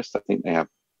 to be honest. I think they have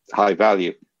high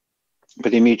value.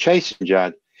 But in mutation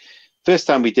JAD, first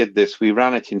time we did this, we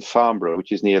ran it in Farnborough,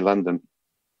 which is near London.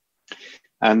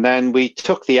 And then we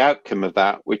took the outcome of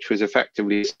that, which was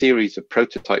effectively a series of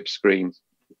prototype screens.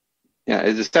 Yeah,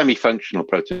 it's a semi-functional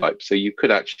prototype, so you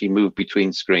could actually move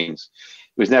between screens.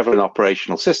 It was never an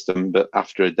operational system, but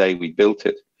after a day we built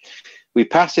it. We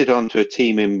passed it on to a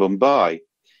team in Mumbai,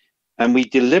 and we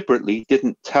deliberately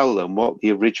didn't tell them what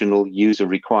the original user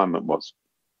requirement was.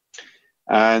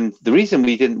 And the reason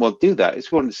we didn't want to do that is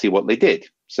we wanted to see what they did.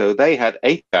 So they had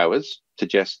 8 hours to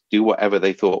just do whatever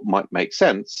they thought might make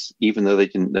sense, even though they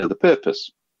didn't know the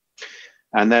purpose.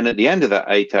 And then at the end of that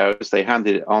 8 hours, they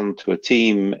handed it on to a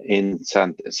team in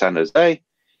San Jose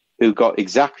who got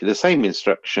exactly the same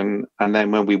instruction. And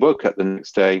then when we woke up the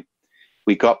next day,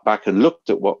 we got back and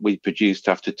looked at what we produced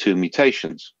after 2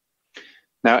 mutations.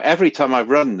 Now, every time I've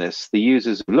run this, the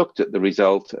users have looked at the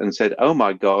result and said, oh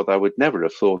my God, I would never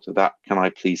have thought of that. Can I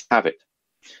please have it?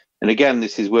 And again,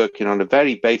 this is working on a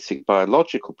very basic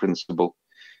biological principle.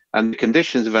 And the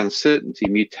conditions of uncertainty,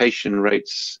 mutation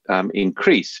rates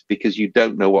increase because you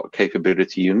don't know what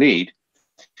capability you need.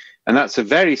 And that's a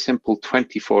very simple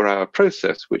 24-hour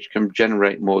process, which can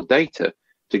generate more data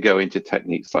to go into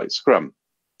techniques like Scrum.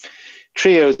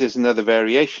 Trios is another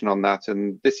variation on that,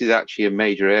 and this is actually a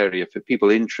major area for people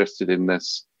interested in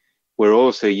this. We're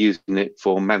also using it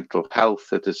for mental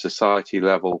health at a society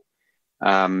level.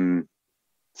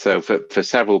 So for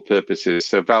several purposes.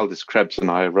 So Valdis Krebs and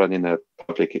I are running a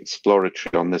public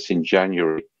exploratory on this in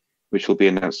January, which will be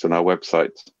announced on our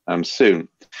website soon.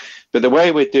 But the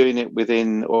way we're doing it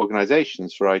within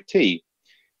organizations for IT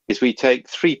is we take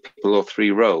 3 people or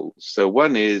 3 roles. So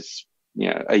one is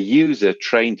a user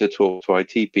trained to talk to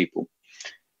IT people.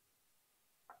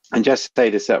 And just to say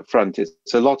this up front,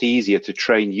 it's a lot easier to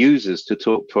train users to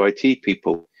talk to IT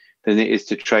people than it is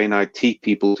to train IT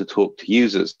people to talk to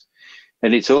users.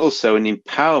 And it's also an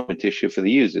empowerment issue for the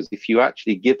users. If you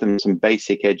actually give them some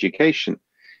basic education,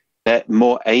 they're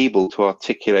more able to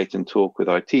articulate and talk with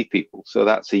IT people. So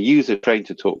that's a user trained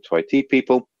to talk to IT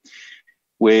people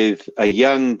with a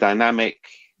young, dynamic,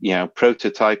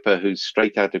 prototyper who's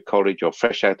straight out of college or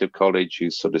fresh out of college,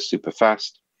 who's sort of super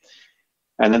fast.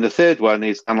 And then the third one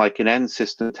is kind of like an end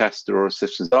system tester or a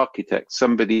systems architect,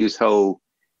 somebody whose whole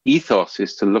ethos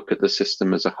is to look at the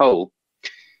system as a whole.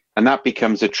 And that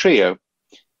becomes a trio.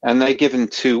 And they're given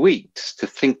 2 weeks to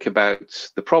think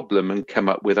about the problem and come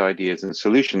up with ideas and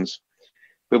solutions.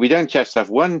 But we don't just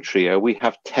have one trio, we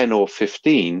have 10 or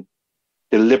 15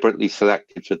 deliberately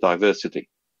selected for diversity.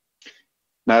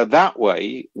 Now, that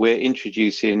way, we're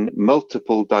introducing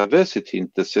multiple diversity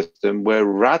into the system. We're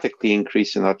radically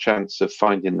increasing our chance of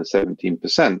finding the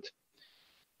 17%.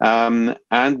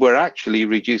 And we're actually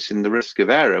reducing the risk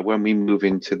of error when we move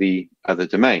into the other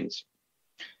domains.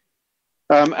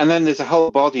 And then there's a whole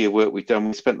body of work we've done.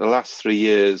 We spent the last 3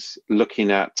 years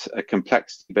looking at a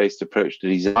complexity-based approach to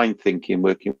design thinking,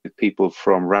 working with people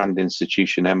from Rand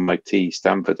Institution, MIT,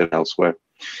 Stanford, and elsewhere.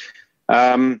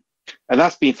 And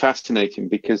that's been fascinating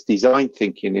because design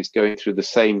thinking is going through the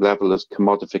same level as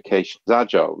commodification as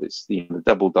Agile. It's the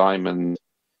double diamond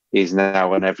is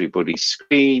now on everybody's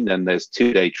screen, and there's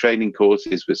 2-day training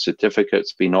courses with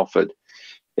certificates being offered.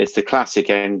 It's the classic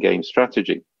end game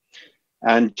strategy.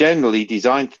 And generally,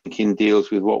 design thinking deals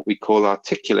with what we call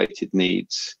articulated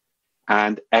needs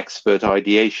and expert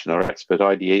ideation or expert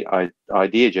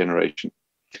idea generation.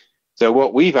 So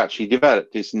what we've actually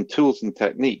developed is some tools and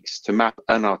techniques to map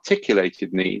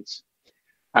unarticulated needs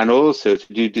and also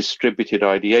to do distributed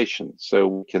ideation. So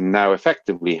we can now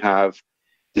effectively have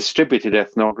distributed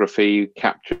ethnography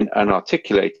capturing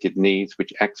unarticulated needs,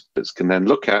 which experts can then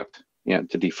look at,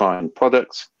 to define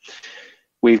products.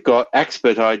 We've got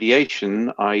expert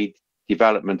ideation, i.e.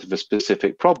 development of a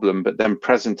specific problem, but then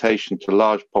presentation to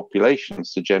large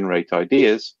populations to generate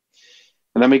ideas.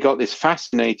 And then we got this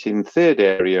fascinating third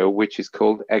area, which is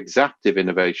called exaptive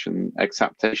innovation.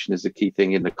 Exaptation is the key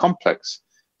thing in the complex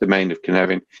domain of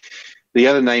Cynefin. The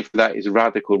other name for that is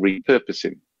radical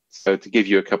repurposing. So to give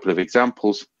you a couple of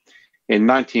examples, in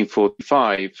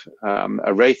 1945,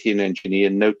 a Raytheon engineer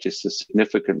noticed the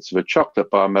significance of a chocolate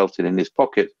bar melted in his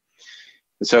pocket.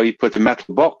 And so he put a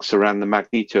metal box around the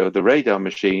magneto of the radar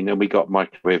machine, and we got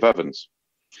microwave ovens.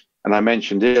 And I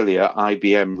mentioned earlier,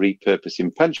 IBM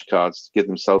repurposing punch cards to give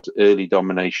themselves early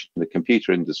domination in the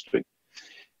computer industry.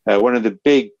 One of the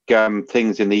big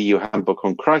things in the EU Handbook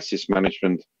on Crisis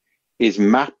Management is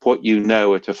map what you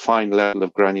know at a fine level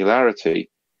of granularity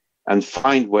and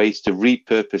find ways to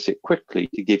repurpose it quickly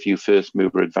to give you first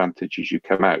mover advantage as you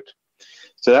come out.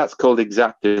 So that's called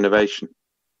exaptive innovation.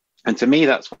 And to me,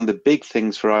 that's one of the big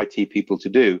things for IT people to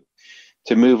do,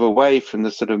 to move away from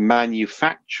the sort of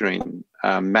manufacturing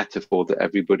metaphor that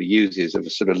everybody uses of a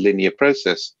sort of linear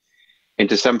process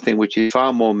into something which is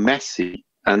far more messy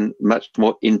and much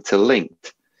more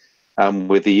interlinked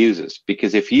with the users.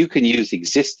 Because if you can use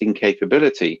existing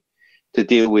capability to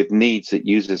deal with needs that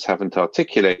users haven't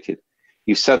articulated,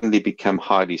 you suddenly become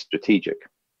highly strategic.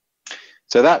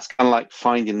 So that's kind of like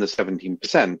finding the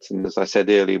 17%. And as I said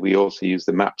earlier, we also use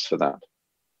the maps for that.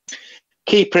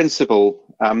 Key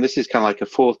principle, this is kind of like a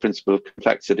fourth principle of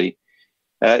complexity.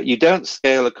 You don't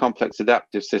scale a complex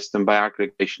adaptive system by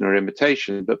aggregation or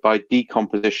imitation, but by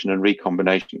decomposition and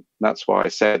recombination. That's why I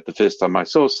said the first time I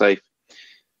saw SAFe,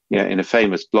 in a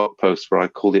famous blog post where I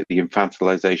called it the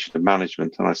infantilization of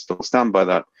management, and I still stand by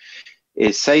that,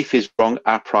 is SAFe is wrong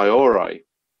a priori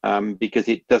because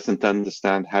it doesn't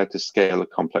understand how to scale a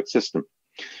complex system.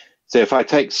 So if I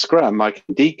take Scrum, I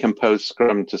can decompose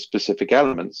Scrum to specific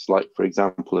elements, like, for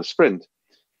example, a sprint.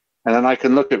 And then I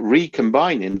can look at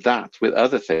recombining that with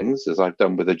other things, as I've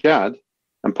done with a JAD,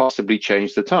 and possibly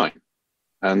change the time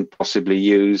and possibly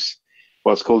use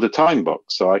what's called a time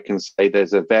box. So I can say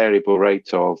there's a variable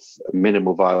rate of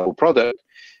minimal viable product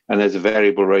and there's a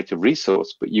variable rate of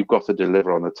resource, but you've got to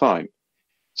deliver on a time.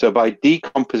 So by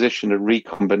decomposition and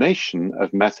recombination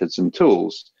of methods and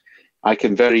tools, I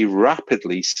can very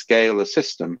rapidly scale a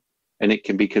system and it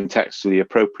can be contextually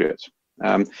appropriate.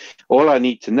 All I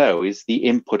need to know is the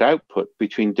input-output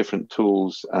between different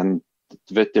tools and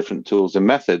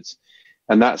methods.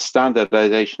 And that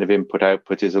standardization of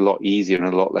input-output is a lot easier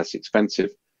and a lot less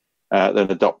expensive than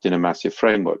adopting a massive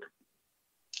framework.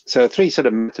 So 3 sort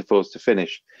of metaphors to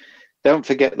finish. Don't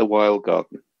forget the wild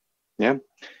garden.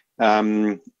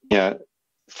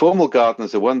 Formal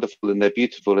gardens are wonderful and they're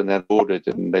beautiful and they're ordered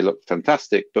and they look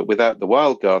fantastic. But without the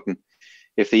wild garden,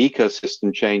 if the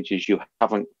ecosystem changes, you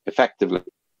haven't effectively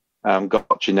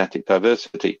got genetic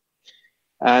diversity.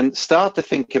 And start to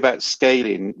think about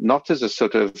scaling, not as a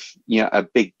sort of, a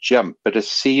big jump, but a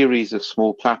series of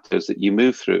small plateaus that you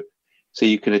move through so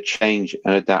you can change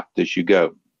and adapt as you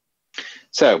go.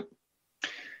 So,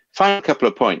 final couple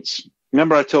of points.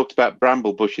 Remember I talked about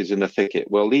bramble bushes in a thicket.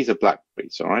 Well, these are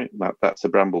blackberries, all right? That's a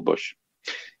bramble bush.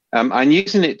 I'm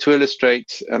using it to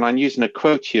illustrate, and I'm using a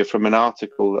quote here from an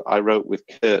article that I wrote with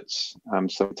Kurtz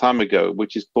some time ago,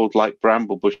 which is called Like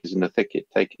Bramble Bushes in a Thicket,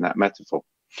 taking that metaphor.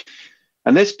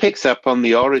 And this picks up on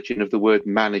the origin of the word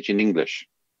manage in English.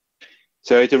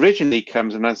 So it originally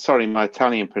comes, and I'm sorry, my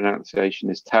Italian pronunciation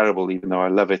is terrible, even though I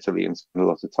love Italy and spend a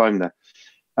lot of time there.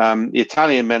 The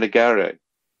Italian manegare,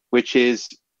 which is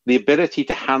the ability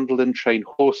to handle and train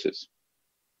horses.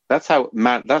 That's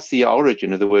the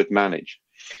origin of the word manage.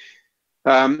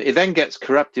 It then gets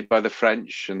corrupted by the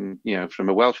French, and from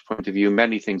a Welsh point of view,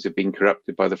 many things have been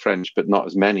corrupted by the French, but not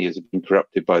as many as have been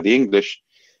corrupted by the English,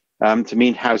 to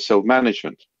mean household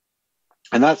management.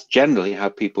 And that's generally how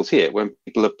people see it. When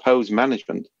people oppose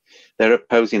management, they're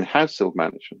opposing household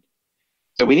management.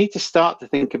 So we need to start to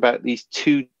think about these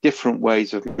 2 different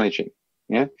ways of managing.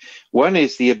 Yeah, one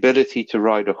is the ability to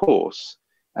ride a horse,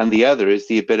 and the other is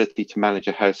the ability to manage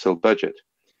a household budget.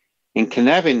 In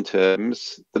Cynefin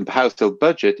terms, the household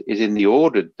budget is in the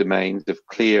ordered domains of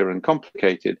clear and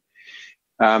complicated,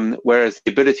 whereas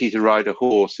the ability to ride a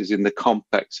horse is in the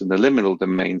complex and the liminal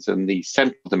domains and the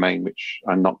central domain, which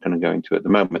I'm not going to go into at the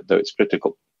moment, though it's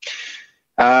critical.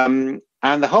 And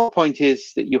the whole point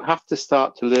is that you have to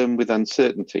start to learn with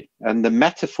uncertainty, and the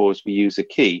metaphors we use are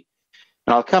key.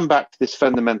 And I'll come back to this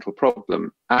fundamental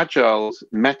problem. Agile's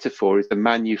metaphor is a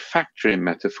manufacturing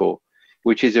metaphor,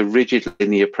 which is a rigid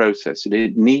linear process, and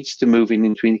it needs to move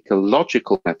into an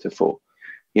ecological metaphor,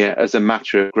 yeah, as a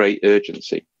matter of great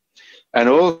urgency. And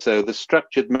also the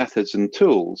structured methods and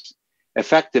tools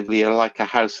effectively are like a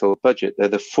household budget. They're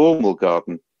the formal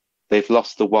garden. They've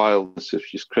lost the wildness,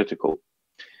 which is critical.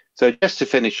 So just to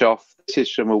finish off, this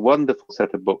is from a wonderful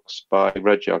set of books by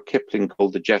Rudyard Kipling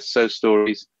called The Just So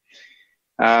Stories.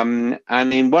 And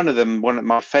in one of them, one of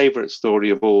my favorite story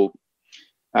of all,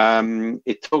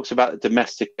 it talks about the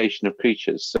domestication of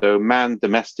creatures. So man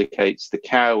domesticates the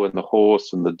cow and the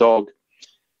horse and the dog.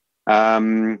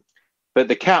 But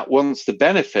the cat wants the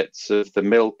benefits of the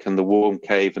milk and the warm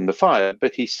cave and the fire,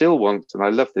 but he still wants, and I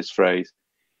love this phrase,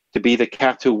 to be the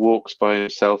cat who walks by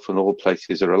himself and all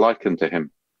places are alike unto him.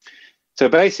 So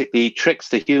basically, he tricks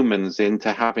the humans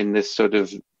into having this sort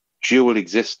of dual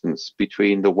existence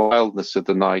between the wildness of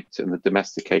the night and the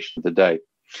domestication of the day.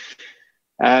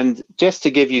 And just to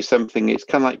give you something, it's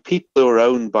kind of like people who are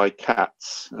owned by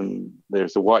cats, and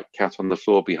there's a white cat on the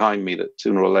floor behind me that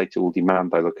sooner or later will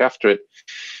demand I look after it.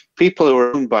 People who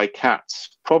are owned by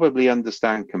cats probably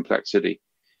understand complexity.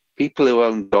 People who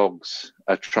own dogs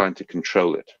are trying to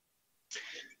control it.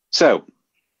 So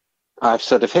I've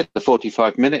sort of hit the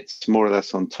 45 minutes, more or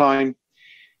less on time.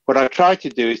 What I've tried to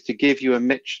do is to give you a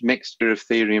mixture of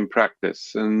theory and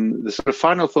practice. And the sort of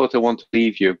final thought I want to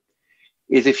leave you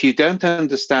is if you don't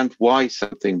understand why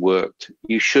something worked,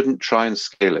 you shouldn't try and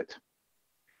scale it.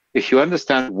 If you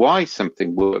understand why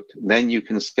something worked, then you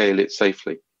can scale it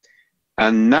safely.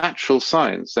 And natural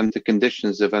science, under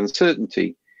conditions of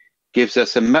uncertainty, gives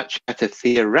us a much better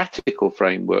theoretical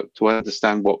framework to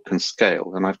understand what can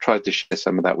scale. And I've tried to share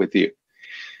some of that with you.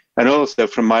 And also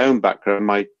from my own background,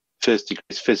 my first degree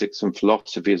is physics and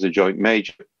philosophy as a joint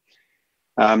major.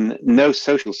 No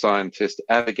social scientist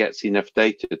ever gets enough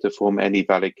data to form any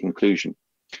valid conclusion.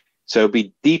 So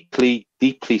be deeply,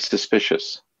 deeply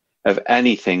suspicious of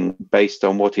anything based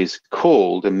on what is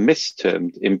called and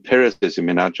mistermed empiricism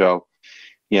in Agile.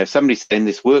 You know, somebody's saying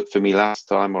this worked for me last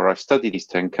time, or I've studied these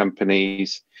 10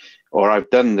 companies, or I've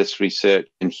done this research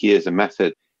and here's a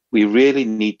method. We really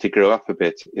need to grow up a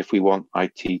bit if we want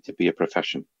IT to be a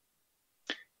profession.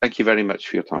 Thank you very much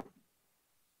for your time.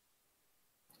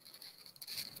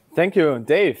 Thank you,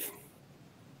 Dave.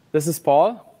 This is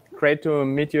Paul. Great to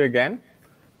meet you again.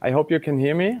 I hope you can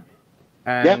hear me.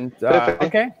 And yeah,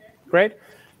 okay, great.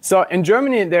 So in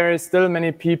Germany, there is still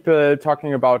many people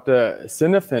talking about the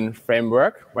Cynefin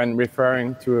framework when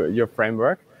referring to your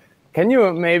framework. Can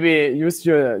you maybe use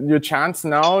your chance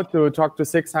now to talk to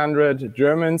 600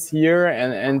 Germans here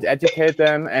and educate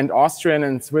them, and Austrian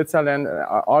and Switzerland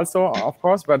also, of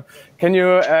course, but can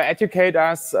you educate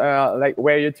us like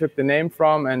where you took the name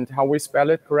from and how we spell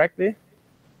it correctly?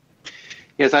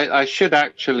 Yes, I should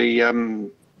actually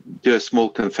do a small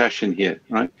confession here,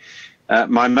 right?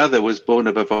 My mother was born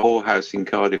above a whorehouse in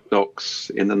Cardiff Docks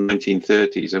in the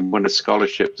 1930s and won a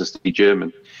scholarship to study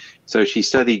German. So she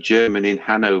studied German in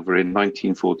Hanover in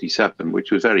 1947, which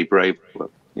was very brave. You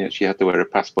know, she had to wear a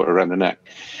passport around her neck.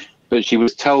 But she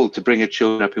was told to bring her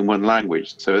children up in one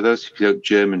language. So those who spoke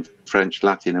German, French,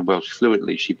 Latin, and Welsh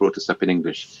fluently, she brought us up in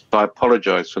English. So I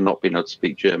apologize for not being able to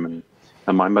speak German,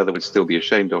 and my mother would still be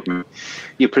ashamed of me.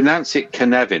 You pronounce it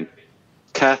Cynefin.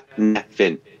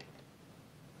 Cynefin.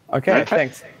 Okay,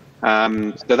 thanks.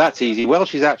 So that's easy.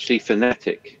 Welsh is actually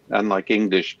phonetic, unlike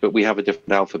English, but we have a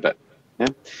different alphabet. Yeah?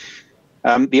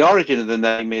 The origin of the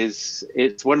name is,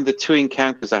 it's one of the two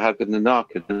encounters I had with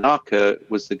Nanaka. Nanaka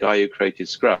was the guy who created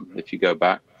Scrum, if you go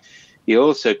back. He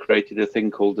also created a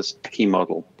thing called the Speccy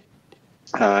model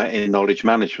in knowledge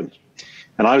management.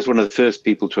 And I was one of the first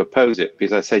people to oppose it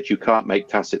because I said you can't make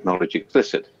tacit knowledge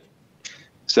explicit.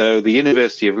 So the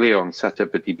University of Lyon set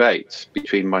up a debate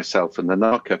between myself and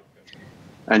Nanaka.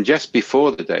 And just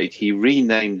before the date, he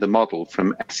renamed the model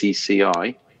from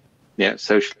SECI, yeah,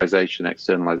 socialization,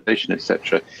 externalization,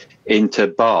 etc., into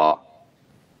BAR,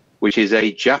 which is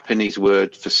a Japanese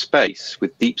word for space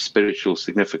with deep spiritual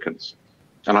significance.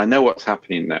 And I know what's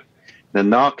happening there.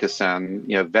 Nanaka-san,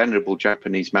 you know, venerable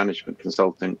Japanese management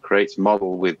consultant, creates a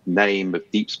model with name of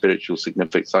deep spiritual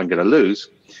significance I'm going to lose.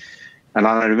 And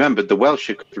I remembered the Welsh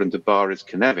equivalent of bar is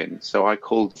Cynefin, so I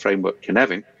called the framework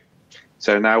Cynefin.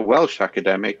 So now Welsh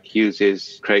academic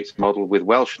creates a model with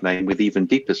Welsh name with even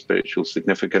deeper spiritual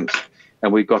significance,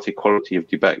 and we've got equality of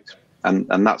debate. And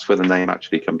that's where the name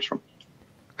actually comes from.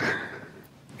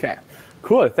 Okay,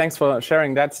 cool. Thanks for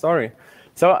sharing that story.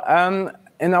 So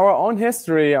in our own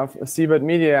history of Seibert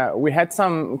Media, we had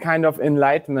some kind of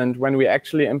enlightenment when we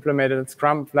actually implemented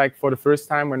Scrum, like for the first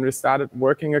time when we started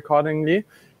working accordingly.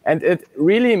 And it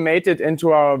really made it into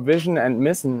our vision and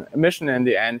mission in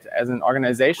the end as an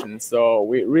organization. So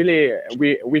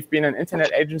we've been an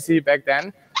internet agency back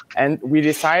then, and we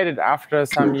decided after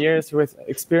some years with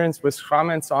experience with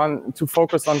Scrum and so on to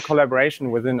focus on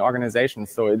collaboration within organizations.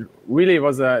 So it really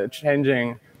was a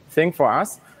changing thing for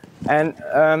us. And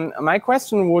my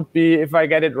question would be, if I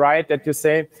get it right, that you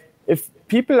say, if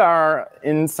people are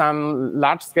in some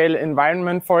large-scale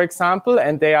environment, for example,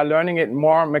 and they are learning it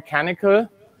more mechanical,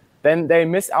 then they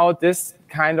miss out this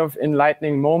kind of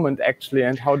enlightening moment, actually,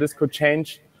 and how this could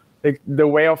change the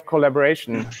way of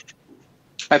collaboration.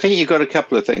 I think you've got a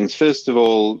couple of things. First of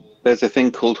all, there's a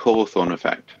thing called Hawthorne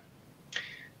effect.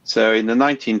 So in the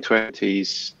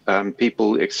 1920s,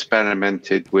 people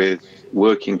experimented with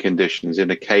working conditions in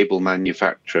a cable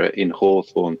manufacturer in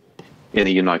Hawthorne in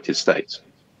the United States.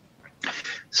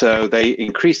 So they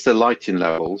increased the lighting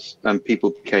levels and people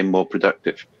became more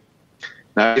productive.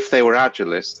 Now, if they were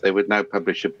Agilists, they would now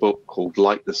publish a book called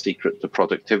Light the Secret to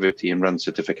Productivity and run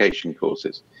certification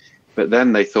courses. But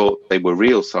then they thought they were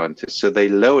real scientists, so they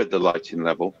lowered the lighting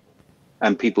level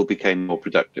and people became more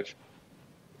productive.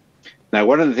 Now,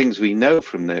 one of the things we know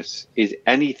from this is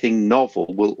anything novel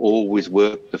will always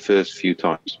work the first few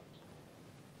times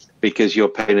because you're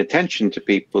paying attention to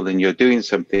people and you're doing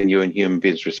something, you and human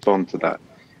beings respond to that.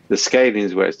 The scaling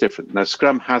is where it's different. Now,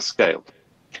 Scrum has scaled,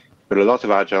 but a lot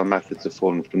of agile methods have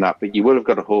fallen from that, but you will have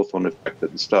got a Hawthorne effect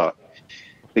at the start.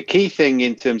 The key thing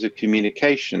in terms of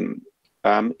communication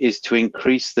is to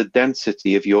increase the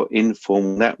density of your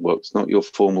informal networks, not your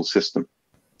formal system.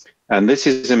 And this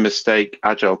is a mistake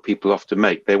agile people often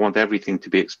make. They want everything to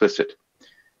be explicit.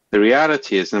 The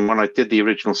reality is, and when I did the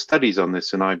original studies on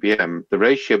this in IBM, the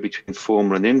ratio between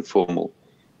formal and informal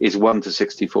is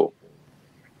 1:64.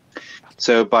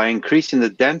 So by increasing the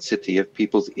density of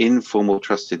people's informal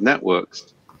trusted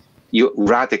networks, you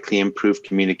radically improve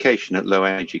communication at low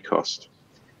energy cost.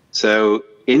 So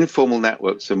informal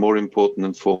networks are more important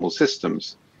than formal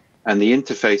systems. And the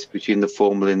interface between the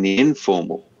formal and the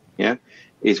informal,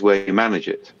 is where you manage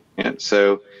it.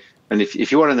 So, and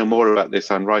if you want to know more about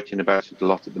this, I'm writing about it a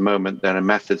lot at the moment. There are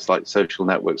methods like social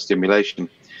network stimulation,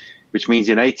 which means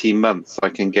in 18 months, I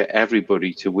can get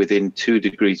everybody to within 2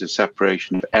 degrees of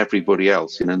separation of everybody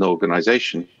else in an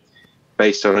organization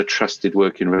based on a trusted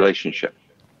working relationship.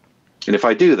 And if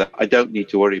I do that, I don't need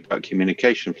to worry about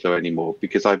communication flow anymore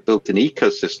because I've built an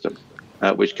ecosystem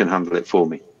which can handle it for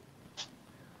me.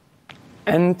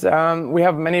 And we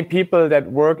have many people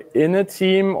that work in a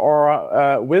team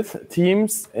or with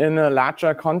teams in a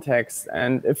larger context.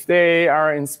 And if they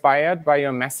are inspired by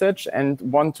your message and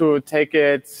want to take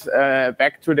it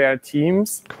back to their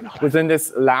teams within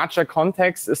this larger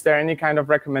context, is there any kind of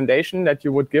recommendation that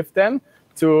you would give them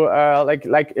to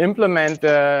like implement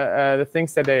the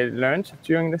things that they learned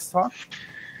during this talk?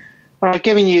 Well, I've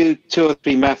given you 2 or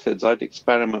 3 methods. I'd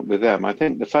experiment with them. I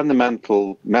think the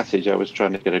fundamental message I was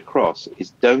trying to get across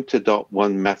is don't adopt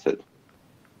one method,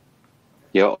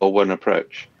 or one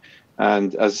approach.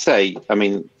 And as I say, I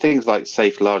mean, things like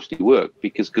SAFe largely work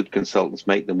because good consultants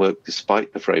make them work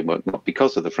despite the framework, not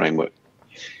because of the framework.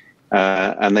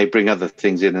 And they bring other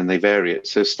things in and they vary it.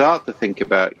 So start to think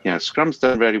about, Scrum's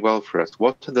done very well for us.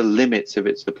 What are the limits of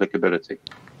its applicability?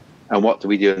 And what do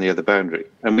we do on the other boundary?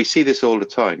 And we see this all the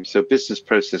time. So business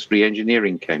process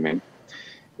re-engineering came in.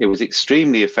 It was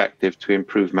extremely effective to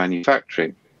improve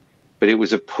manufacturing, but it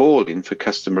was appalling for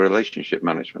customer relationship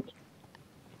management.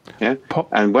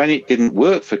 And when it didn't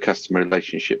work for customer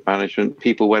relationship management,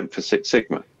 people went for Six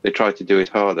Sigma. They tried to do it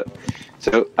harder.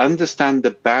 So understand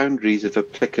the boundaries of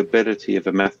applicability of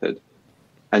a method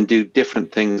and do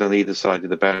different things on either side of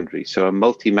the boundary. So a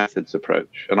multi-methods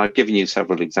approach. And I've given you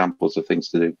several examples of things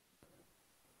to do.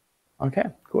 Okay,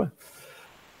 cool.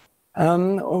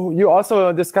 You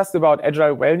also discussed about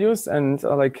agile values and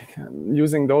like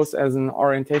using those as an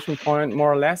orientation point,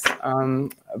 more or less.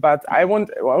 But I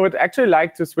would actually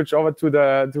like to switch over to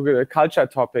the culture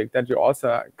topic that you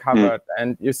also covered.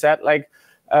 And you said like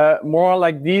more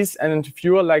like these and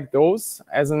fewer like those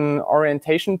as an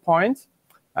orientation point,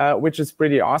 which is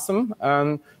pretty awesome.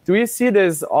 Do you see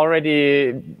this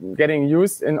already getting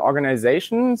used in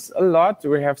organizations a lot?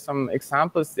 Do we have some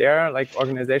examples there, like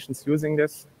organizations using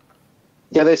this?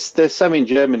 Yeah, there's some in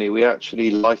Germany. We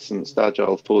actually licensed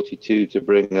Agile 42 to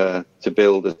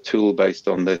build a tool based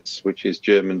on this, which is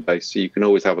German based. So you can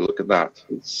always have a look at that.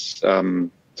 It's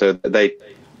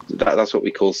that's what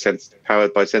we call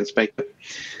powered by SenseMaker.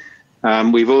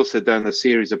 We've also done a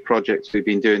series of projects. We've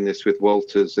been doing this with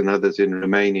Walters and others in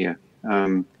Romania,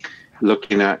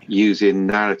 looking at using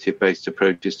narrative-based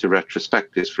approaches to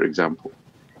retrospectives, for example.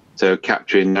 So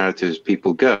capturing narratives as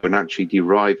people go and actually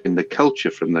deriving the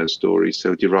culture from those stories,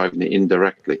 so deriving it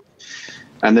indirectly.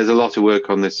 And there's a lot of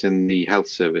work on this in the health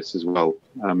service as well,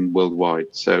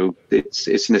 worldwide. So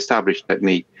it's an established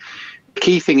technique. The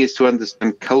key thing is to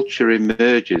understand culture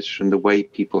emerges from the way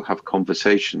people have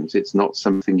conversations. It's not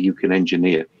something you can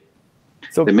engineer.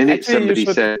 So the minute somebody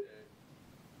said...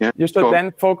 Yeah, you should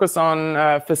then focus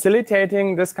on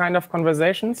facilitating this kind of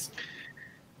conversations?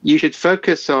 You should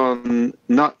focus on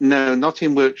not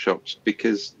in workshops,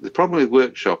 because the problem with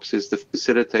workshops is the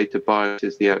facilitator bias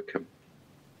is the outcome,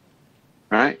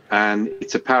 right? And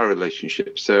it's a power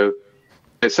relationship. So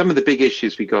some of the big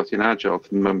issues we got in Agile, for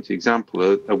the moment example,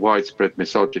 are widespread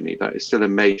misogyny. That is still a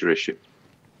major issue.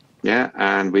 Yeah,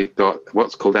 and we've got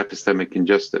what's called epistemic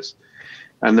injustice.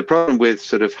 And the problem with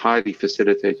sort of highly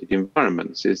facilitated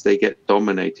environments is they get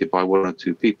dominated by one or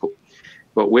two people.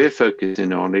 What we're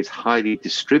focusing on is highly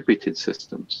distributed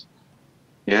systems,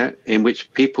 yeah, in which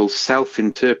people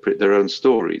self-interpret their own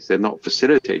stories. They're not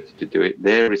facilitated to do it.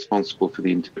 They're responsible for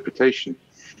the interpretation.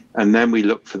 And then we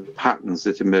look for the patterns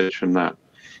that emerge from that.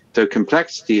 So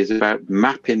complexity is about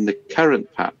mapping the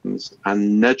current patterns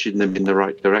and nudging them in the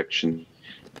right direction,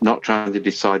 not trying to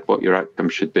decide what your outcome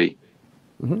should be.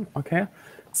 Mm-hmm. Okay.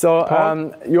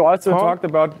 So you also talked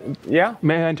about, yeah?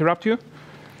 May I interrupt you?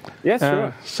 Yes,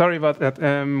 sure. Sorry about that.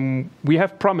 We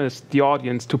have promised the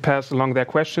audience to pass along their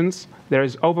questions. There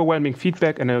is overwhelming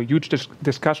feedback and a huge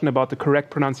discussion about the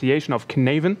correct pronunciation of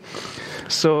Knaven.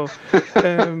 So,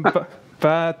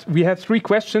 but we have 3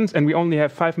 questions and we only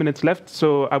have 5 minutes left.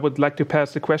 So I would like to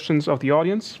pass the questions of the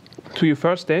audience to you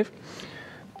first, Dave.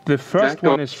 The first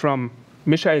one is from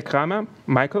Michael Kramer.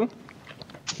 Michael,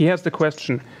 he has the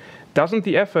question: doesn't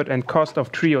the effort and cost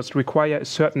of trios require a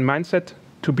certain mindset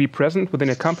to be present within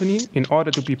a company in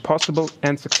order to be possible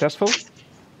and successful?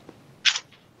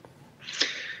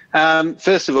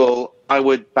 First of all, I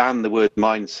would ban the word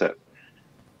mindset.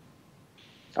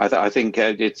 I think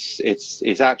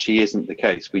it actually isn't the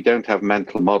case. We don't have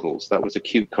mental models. That was a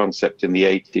cute concept in the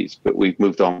 80s, but we've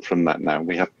moved on from that now.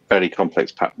 We have very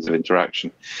complex patterns of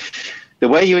interaction. The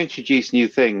way you introduce new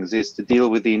things is to deal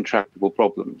with the intractable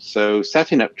problems. So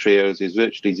setting up trios is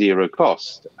virtually zero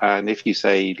cost. And if you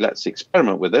say, let's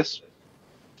experiment with this,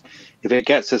 if it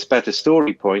gets us better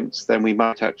story points, then we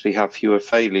might actually have fewer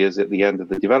failures at the end of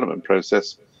the development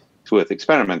process. It's worth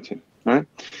experimenting, right?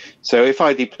 So if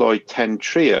I deploy 10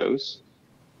 trios,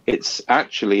 it's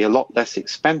actually a lot less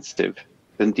expensive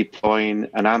than deploying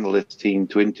an analyst team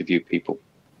to interview people.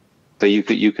 So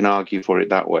you can argue for it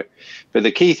that way. But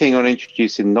the key thing on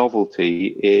introducing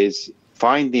novelty is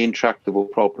find the intractable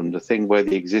problem, the thing where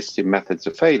the existing methods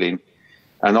are failing,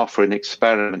 and offer an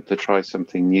experiment to try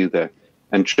something new there.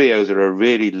 And trios are a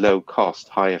really low-cost,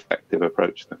 high-effective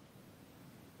approach there.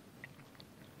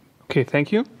 Okay,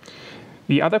 thank you.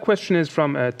 The other question is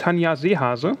from Tanya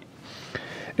Seehase.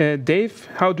 Dave,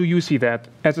 how do you see that?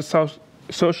 As a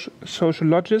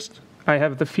sociologist, I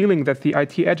have the feeling that the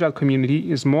IT Agile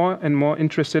community is more and more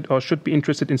interested, or should be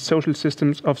interested, in social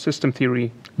systems of system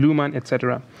theory, Luhmann,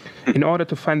 etc., in order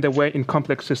to find their way in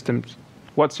complex systems.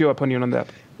 What's your opinion on that?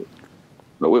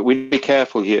 We need to be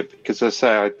careful here, because as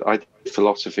I say, I do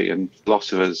philosophy, and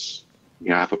philosophers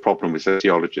have a problem with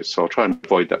sociologists, so I'll try and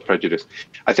avoid that prejudice.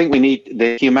 I think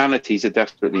the humanities are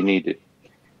desperately needed.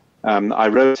 I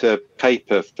wrote a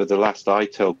paper for the last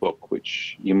ITIL book,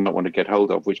 which you might want to get hold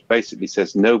of, which basically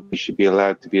says nobody should be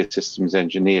allowed to be a systems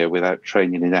engineer without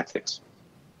training in ethics.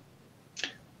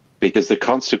 Because the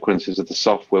consequences of the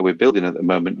software we're building at the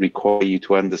moment require you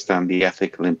to understand the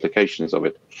ethical implications of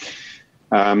it.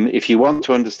 If you want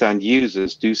to understand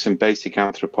users, do some basic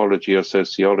anthropology or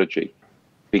sociology,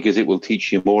 because it will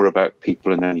teach you more about people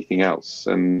than anything else.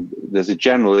 And there's a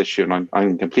general issue, and I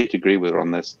completely agree with her on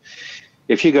this.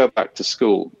 If you go back to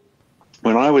school,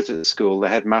 when I was at school, the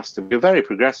headmaster, we were very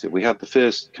progressive. We had the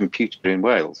first computer in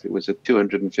Wales. It was a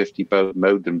 250 baud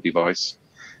modem device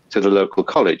to the local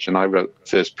college, and I wrote the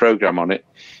first program on it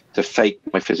to fake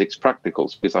my physics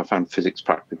practicals, because I found physics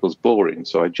practicals boring,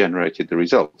 so I generated the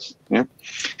results. Yeah,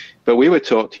 but we were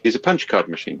taught to use a punch card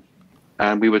machine,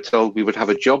 and we were told we would have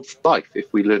a job for life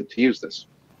if we learned to use this.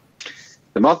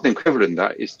 The modern equivalent of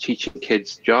that is teaching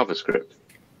kids JavaScript.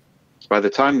 By the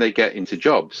time they get into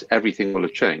jobs, everything will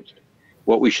have changed.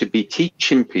 What we should be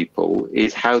teaching people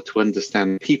is how to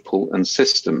understand people and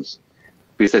systems,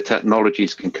 because the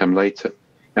technologies can come later.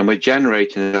 And we're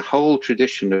generating a whole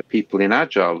tradition of people in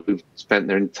Agile who've spent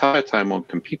their entire time on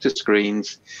computer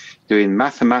screens doing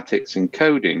mathematics and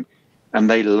coding, and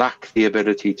they lack the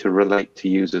ability to relate to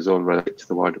users or relate to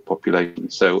the wider population.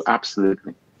 So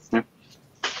absolutely. Yeah.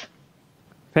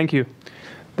 Thank you.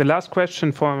 The last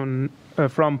question from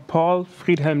Paul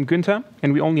Friedhelm Günther,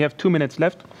 and we only have 2 minutes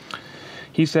left.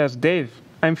 He says, Dave,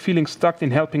 I'm feeling stuck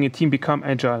in helping a team become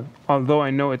agile, although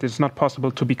I know it is not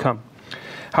possible to become.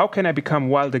 How can I become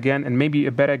wild again and maybe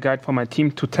a better guide for my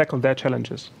team to tackle their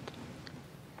challenges?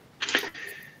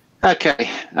 Okay.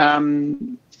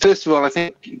 First of all, I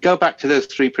think go back to those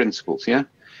 3 principles, yeah?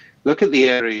 Look at the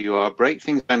area you are, break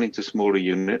things down into smaller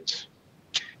units,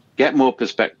 get more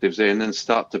perspectives in, and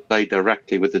start to play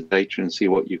directly with the data and see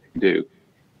what you can do.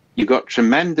 You've got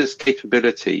tremendous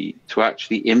capability to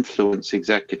actually influence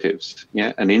executives,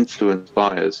 yeah, and influence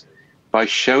buyers by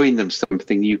showing them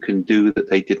something you can do that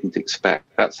they didn't expect.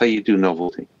 That's how you do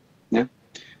novelty, yeah?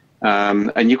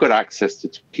 And you've got access to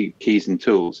keys and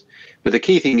tools. But the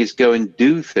key thing is go and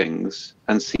do things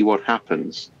and see what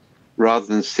happens, rather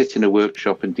than sit in a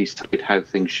workshop and decide how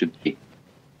things should be.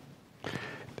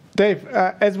 Dave,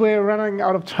 as we're running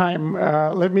out of time,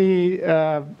 let me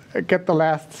get the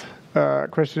last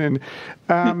question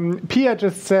in. Pia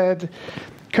just said,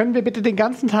 können wir bitte den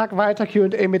ganzen Tag weiter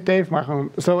Q&A mit Dave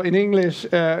machen? So in English,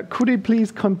 could you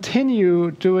please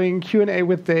continue doing Q&A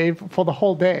with Dave for the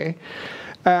whole day?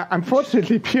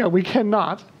 Unfortunately, Pia, we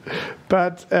cannot.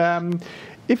 But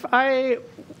if I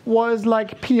was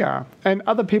like Pia and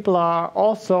other people are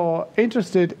also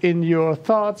interested in your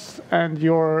thoughts and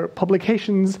your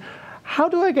publications, how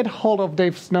do I get hold of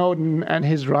Dave Snowden and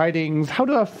his writings? How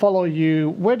do I follow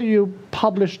you? Where do you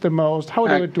publish the most? How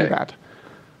do I do that?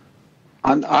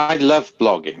 And I love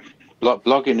blogging.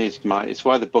 Blogging is it's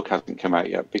why the book hasn't come out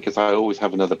yet, because I always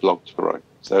have another blog to write.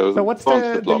 So what's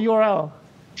the URL?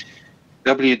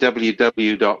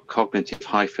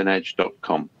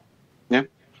 www.cognitive-edge.com. Yeah.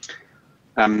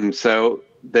 So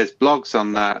there's blogs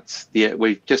on that.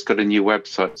 We've just got a new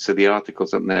website, so the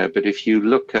article's up there. But if you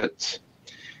look at,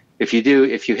 if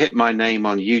you hit my name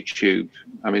on YouTube,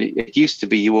 I mean, it used to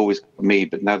be you always got me,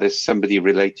 but now there's somebody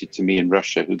related to me in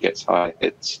Russia who gets higher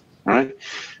hits. All right.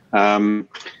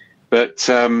 But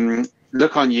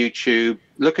look on YouTube.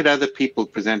 Look at other people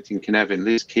presenting Cynefin.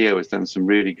 Liz Keogh has done some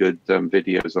really good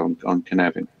videos on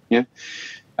Cynefin. Yeah.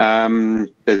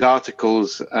 There's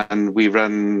articles, and we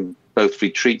run both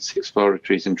retreats,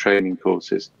 exploratories, and training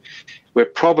courses. We're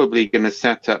probably going to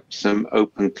set up some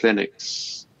open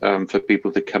clinics for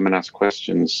people to come and ask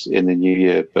questions in the new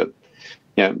year. But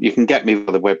yeah, you can get me on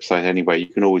the website anyway. You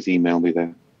can always email me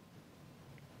there.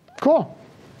 Cool.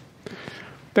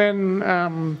 Then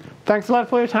thanks a lot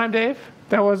for your time, Dave.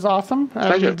 That was awesome.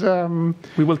 Pleasure. And,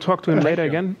 we will talk to him later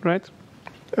again, right?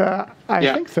 I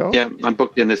think so. Yeah, I'm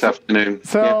booked in this afternoon.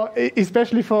 So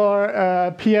especially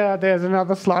for Pia, there's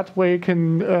another slot where you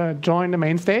can join the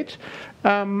main stage.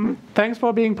 Thanks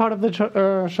for being part of the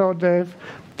show, Dave.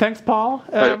 Thanks, Paul.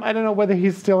 I don't know whether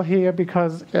he's still here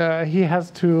because he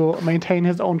has to maintain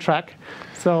his own track.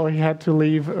 So he had to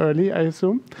leave early, I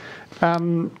assume.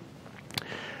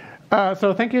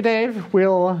 So thank you, Dave.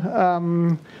 We'll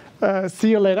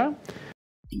see you later.